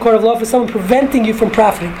recourse in human court of law for someone preventing you from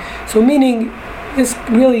profiting. So meaning, this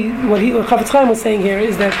really, what Chafetz Chaim was saying here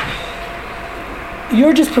is that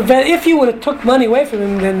you're just if you would have took money away from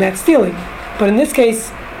him, then that's stealing. But in this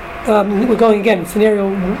case, we're going again,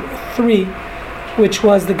 scenario 3, which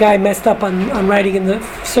was the guy messed up on writing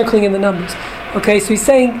circling in the numbers. Okay, so he's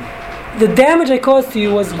saying, the damage I caused to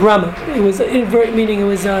you was grama. It was invert, meaning it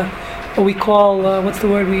was what we call, what's the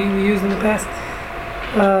word we used in the past?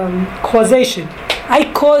 Causation.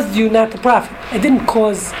 I caused you not to profit. I didn't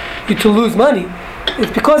cause you to lose money.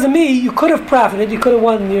 It's because of me, you could have profited, you could have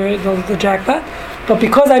won the jackpot, but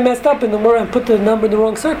because I messed up and put the number in the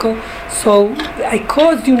wrong circle, so I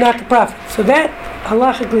caused you not to profit. So that,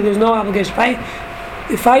 halachically, there's no obligation.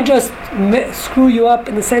 If I just screw you up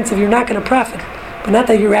in the sense of you're not going to profit, but not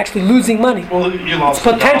that you're actually losing money. Well, you lost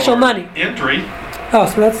It's potential money. Entry. Oh,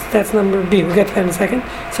 so that's number B. We'll get to that in a second.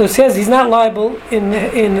 So it says he's not liable in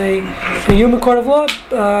a human court of law,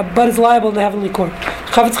 but is liable in the heavenly court.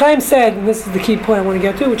 Chafetz Chaim said, and this is the key point I want to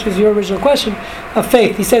get to, which is your original question of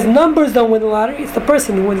faith. He says numbers don't win the lottery; it's the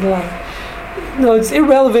person who wins the lottery. No, it's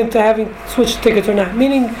irrelevant to having switched tickets or not.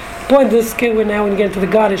 Meaning, the point of this, we're now going to get into the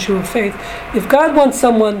God issue of faith. If God wants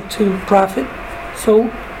someone to profit, so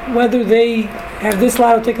whether they have this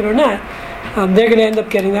lotto ticket or not, they're going to end up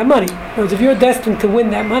getting that money. Whereas if you're destined to win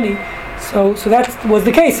that money, So that was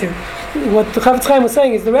the case here. What the Chafetz Chaim was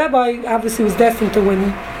saying is the rabbi obviously was destined to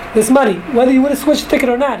win this money. Whether he would have switched the ticket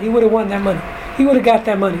or not, he would have won that money. He would have got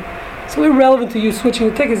that money. So irrelevant to you switching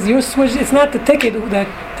the tickets. It's not the ticket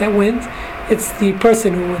that wins, it's the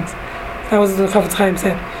person who wins. That was what the Chafetz Chaim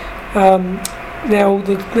said.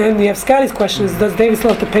 Then we have Scotty's question is, does David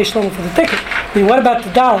still have to pay Shlomo for the ticket? I mean, what about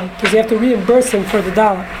the dollar? Does he have to reimburse him for the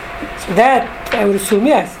dollar? So that, I would assume,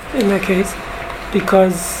 yes, in that case,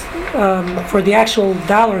 because for the actual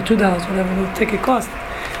 $1 or $2, whatever the ticket cost,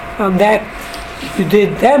 that you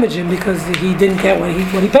did damage him because he didn't get what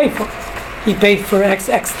he paid for. He paid for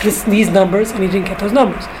these numbers, and he didn't get those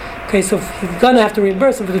numbers. Okay, so he's gonna have to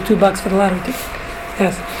reimburse him for the $2 for the lottery ticket.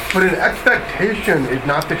 Yes. But an expectation is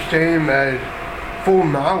not the same as full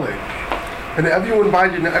knowledge. And everyone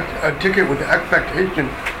buys a ticket with the expectation.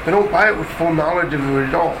 They don't buy it with full knowledge of the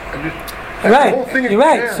result. Right, the whole thing is you're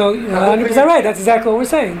right. fair. So you're 100% right. That's exactly what we're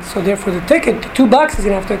saying. So therefore, the ticket, the $2 is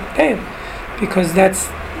gonna have to pay him because that's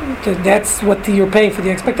what you're paying for the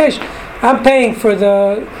expectation. I'm paying for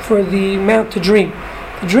the amount to dream.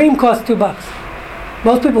 The dream costs $2.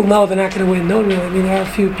 Most people know they're not going to win. No one really. I mean, there are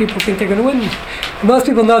a few people think they're going to win. Most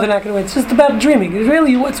people know they're not going to win. It's just about dreaming. It's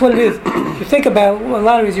really what's what it is. You think about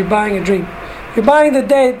lotteries. You're buying a dream. You're buying the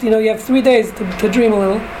day. You have 3 days to dream a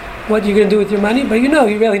little. What you're going to do with your money, but you're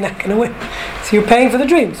really not going to win. So you're paying for the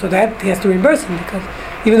dream. So that he has to reimburse him because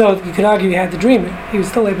even though you could argue he had to dream it, he was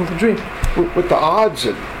still able to dream. With the odds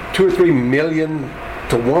at 2 or 3 million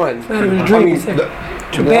to 1. Not even a dream.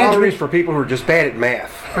 The lotteries for people who are just bad at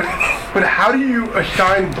math. But how do you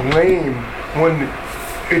assign blame when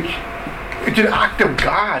it's an act of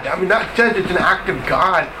God? I mean, that says it's an act of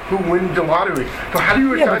God who wins the lottery. So how do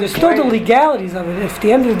you assign Yeah, but there's still the legalities of it. If at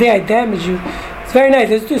the end of the day I damage you, it's very nice.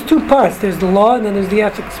 There's 2 parts. There's the law and then there's the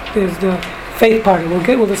ethics. There's the faith part.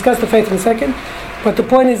 We'll discuss the faith in a second. But the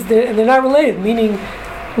point is, they're not related. Meaning,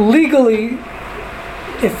 legally,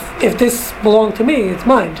 if this belonged to me, it's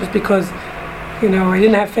mine. Just because I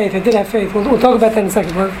didn't have faith, I did have faith. We'll talk about that in a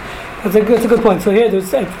second. But that's a good point. So here,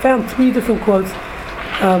 I found 3 different quotes,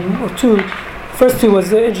 or 2. First 2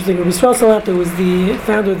 was interesting. Rabbi Yisrael Salanter was the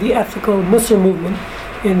founder of the ethical Musar movement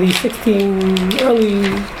in the late 1600s,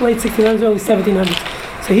 early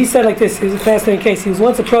 1700s. So he said like this. It was a fascinating case. He was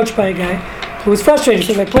once approached by a guy who was frustrated.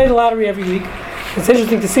 He said, I play the lottery every week. It's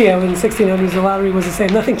interesting to see how in the 1600s the lottery was the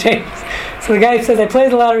same. Nothing changed. So the guy says, I play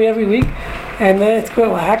the lottery every week. And it's good.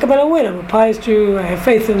 Well, how come I don't win? I'm a pious Jew. I have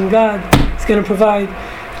faith in God. He's going to provide.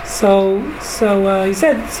 So he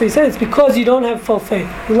said it's because you don't have full faith.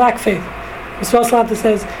 You lack faith. Yisrael Salanter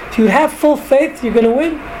says if you have full faith, you're going to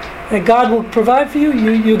win. That God will provide for you.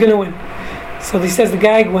 You're going to win. So he says the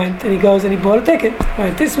guy went and he goes and he bought a ticket. All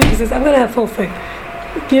right, this week he says I'm going to have full faith.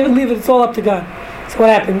 Leave it. It's all up to God. So what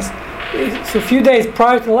happens? So a few days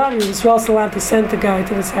prior to the lottery, Yisrael Salanter sent the guy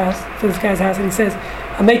to this guy's house, and he says,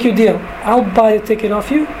 I'll make you a deal. I'll buy the ticket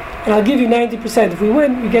off you, and I'll give you 90%. If we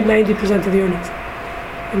win, we get 90% of the earnings.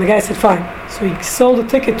 And the guy said, fine. So he sold the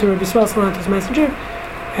ticket to Rabbi Yisrael Salanter's messenger,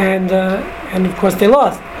 and of course they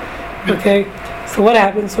lost. Okay, so what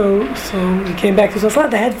happened? So he came back to Yisrael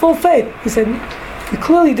Salanter, had full faith. He said, you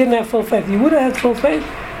clearly didn't have full faith. You would have had full faith,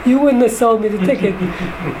 you wouldn't have sold me the ticket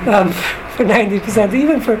for 90%,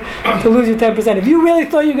 even to lose your 10%. If you really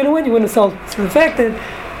thought you were going to win, you wouldn't have sold it. So the fact that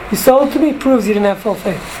you sold it to me proves you didn't have full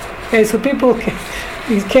faith. Okay, so people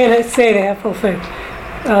you can't say they have full faith.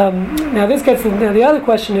 Now the other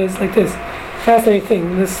question is like this, fascinating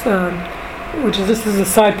thing. This this is a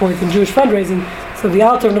side point in Jewish fundraising. So the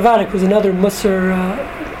Alter of Nevada, who's another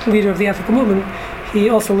Musar leader of the ethical movement, he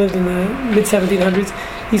also lived in the mid 1700s.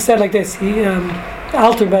 He said like this.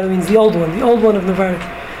 Alter, by the way, means the old one of Nevada.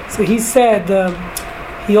 So he said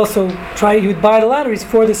he would buy the lotteries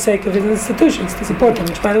for the sake of his institutions, to support them,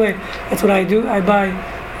 which by the way, that's what I do. I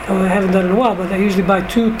haven't done it in a while, but I usually buy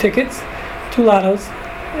 2 tickets, 2 lottos,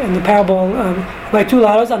 and the Powerball. I buy 2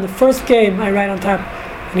 lottos. On the first game, I write on top,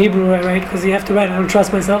 in Hebrew I write, because you have to write, I don't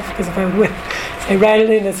trust myself, because if I would win. So I write it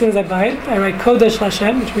in as soon as I buy it. I write Kodesh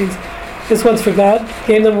Lashem, which means this one's for God,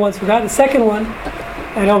 game number 1's for God. The second one,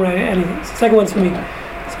 I don't write anything. So the second one's for me.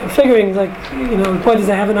 So I'm figuring, the point is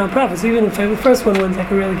I have a non-profit. So even if the first one wins, I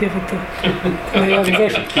can really give it to my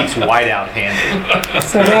organization. Keeps white out handy.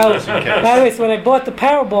 So now, by the way, so when I bought the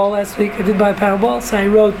Powerball last week, I did buy a Powerball. So I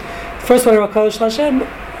wrote, the first one I wrote Kodesh Lashem,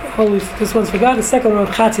 this one's for God. The second one I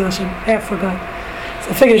wrote Chatzi Lashem, half for God.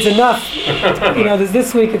 So I figured it's enough.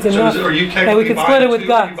 This week it's enough that we can split it with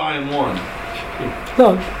God. Are you buying one?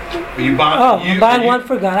 No. I'm buying one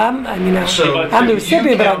for God. I'm the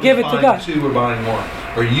recipient, but I'll give it to God. 2 or buying 1.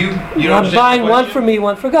 Or you I'm buying one for me,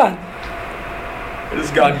 one for God.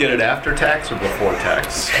 Does God get it after tax or before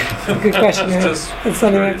tax? Good question. It's Yeah. just That's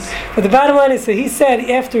something curious. like, but the bottom line is, so he said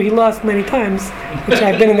after he lost many times, which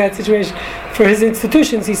I've been in that situation, for his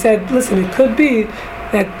institutions, he said, listen, it could be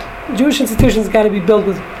that Jewish institutions got to be built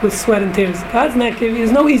with sweat and tears. God's not giving.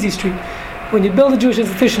 There's no easy street. When you build a Jewish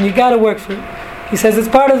institution, you got to work for it. He says it's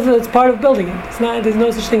part of building it. It's not. There's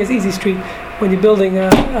no such thing as easy street when you're building a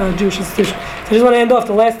Jewish institution. So I just want to end off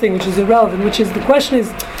the last thing, which is irrelevant, which is the question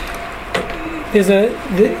is,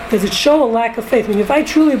 does it show a lack of faith? I mean, if I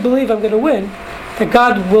truly believe I'm going to win, that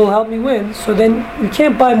God will help me win, so then you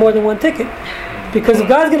can't buy more than one ticket. Because if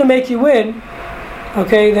God's going to make you win,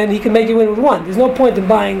 okay, then he can make you win with one. There's no point in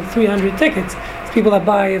buying 300 tickets. There's people that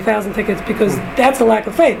buy 1,000 tickets because that's a lack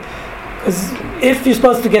of faith. Because if you're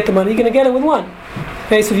supposed to get the money, you're going to get it with one.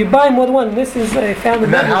 Okay, so if you buy more than one, this is I found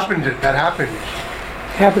And that happens.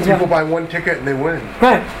 Happens People well. buy one ticket and they win.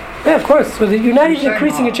 Right. Yeah, of course. So you're not even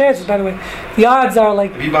increasing your chances, by the way. The odds are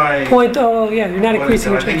like If you buy, yeah, you're not increasing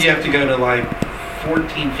I your think chances. you have to go to like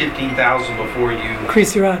 14, 15,000 before you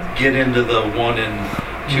Increase your odds. get into the 1 in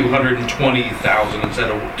 220,000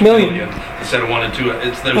 instead of 2 Million. million. Instead of 1 in 2.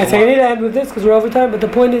 There's Right, so I need to end with this because we're over time, but the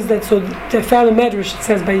point is that, so they found a medrash, it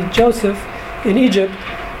says by Joseph in Egypt.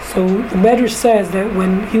 So the medrash says that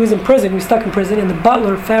when he was in prison, he was stuck in prison, and the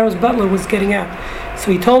butler, Pharaoh's butler, was getting out.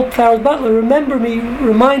 So he told Pharaoh's butler, remember me,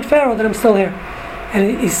 remind Pharaoh that I'm still here.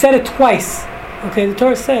 And he said it twice. Okay, the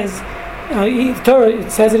Torah says,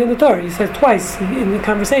 it says it in the Torah. He said twice in the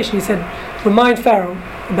conversation. He said, remind Pharaoh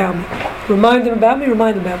about me. Remind him about me,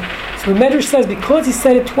 remind him about me. So the medrash says because he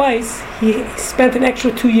said it twice, he spent an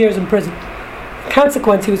extra 2 years in prison.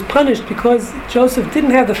 Consequence, he was punished because Joseph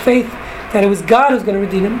didn't have the faith that it was God who was going to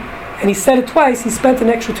redeem him, and he said it twice. He spent an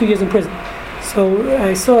extra 2 years in prison. So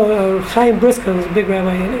I saw Chaim Brisker, who's a big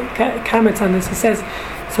rabbi, comments on this. He says,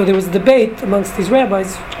 so there was a debate amongst these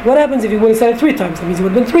rabbis, what happens if he would have said it 3 times? That means he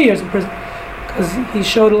would have been 3 years in prison, because he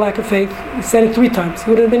showed a lack of faith. He said it 3 times. He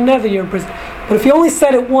would have been another year in prison. But if he only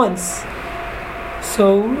said it once,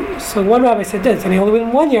 so one rabbi said this, and he only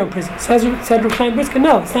went 1 year in prison. Said Chaim Brisker,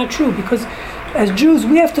 no, it's not true, because as Jews,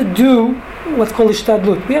 we have to do what's called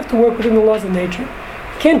ishtadlut. We have to work within the laws of nature.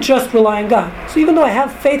 We can't just rely on God. So even though I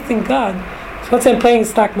have faith in God, so let's say I'm playing the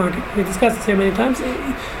stock market. We discussed this here many times.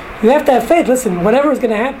 You have to have faith. Listen, whatever is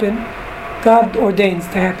going to happen, God ordains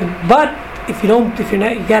to happen. But if you're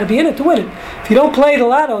not, you got to be in it to win it. If you don't play the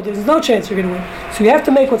lotto, there's no chance you're going to win. So you have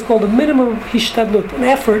to make what's called a minimum hishtadlut, an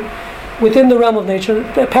effort within the realm of nature.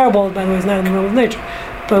 The parable, by the way, is not in the realm of nature.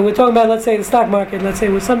 But we're talking about, let's say, the stock market. Let's say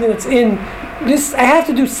with something that's in this, I have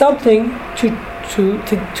to do something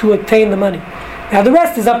to attain the money. Now the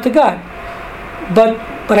rest is up to God.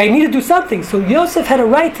 But I need to do something. So Yosef had a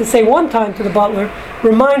right to say one time to the butler,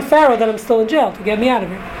 remind Pharaoh that I'm still in jail to get me out of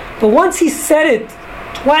here. But once he said it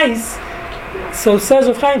twice, so says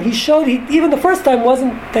Rav Chaim, he showed even the first time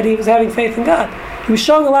wasn't that he was having faith in God. He was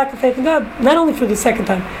showing a lack of faith in God, not only for the second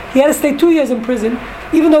time. He had to stay 2 years in prison,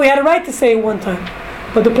 even though he had a right to say it one time.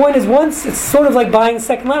 But the point is, once it's sort of like buying a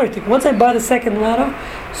second lottery ticket. Once I buy the second lotto,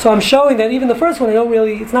 so I'm showing that even the first one,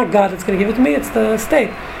 it's not God that's going to give it to me, it's the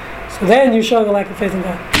state. So then you're showing a lack of faith in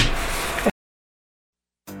God.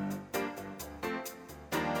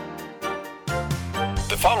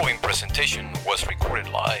 The following presentation was recorded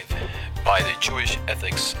live by the Jewish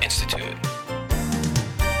Ethics Institute.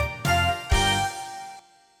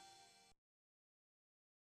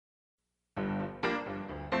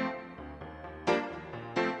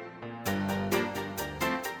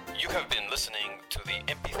 You have been listening to the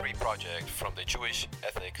MP3 project from the Jewish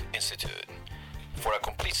Ethics Institute. For a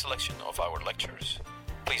complete selection of our lectures,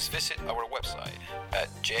 please visit our website at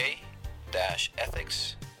j-ethics.org.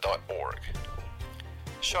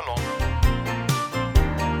 Shalom.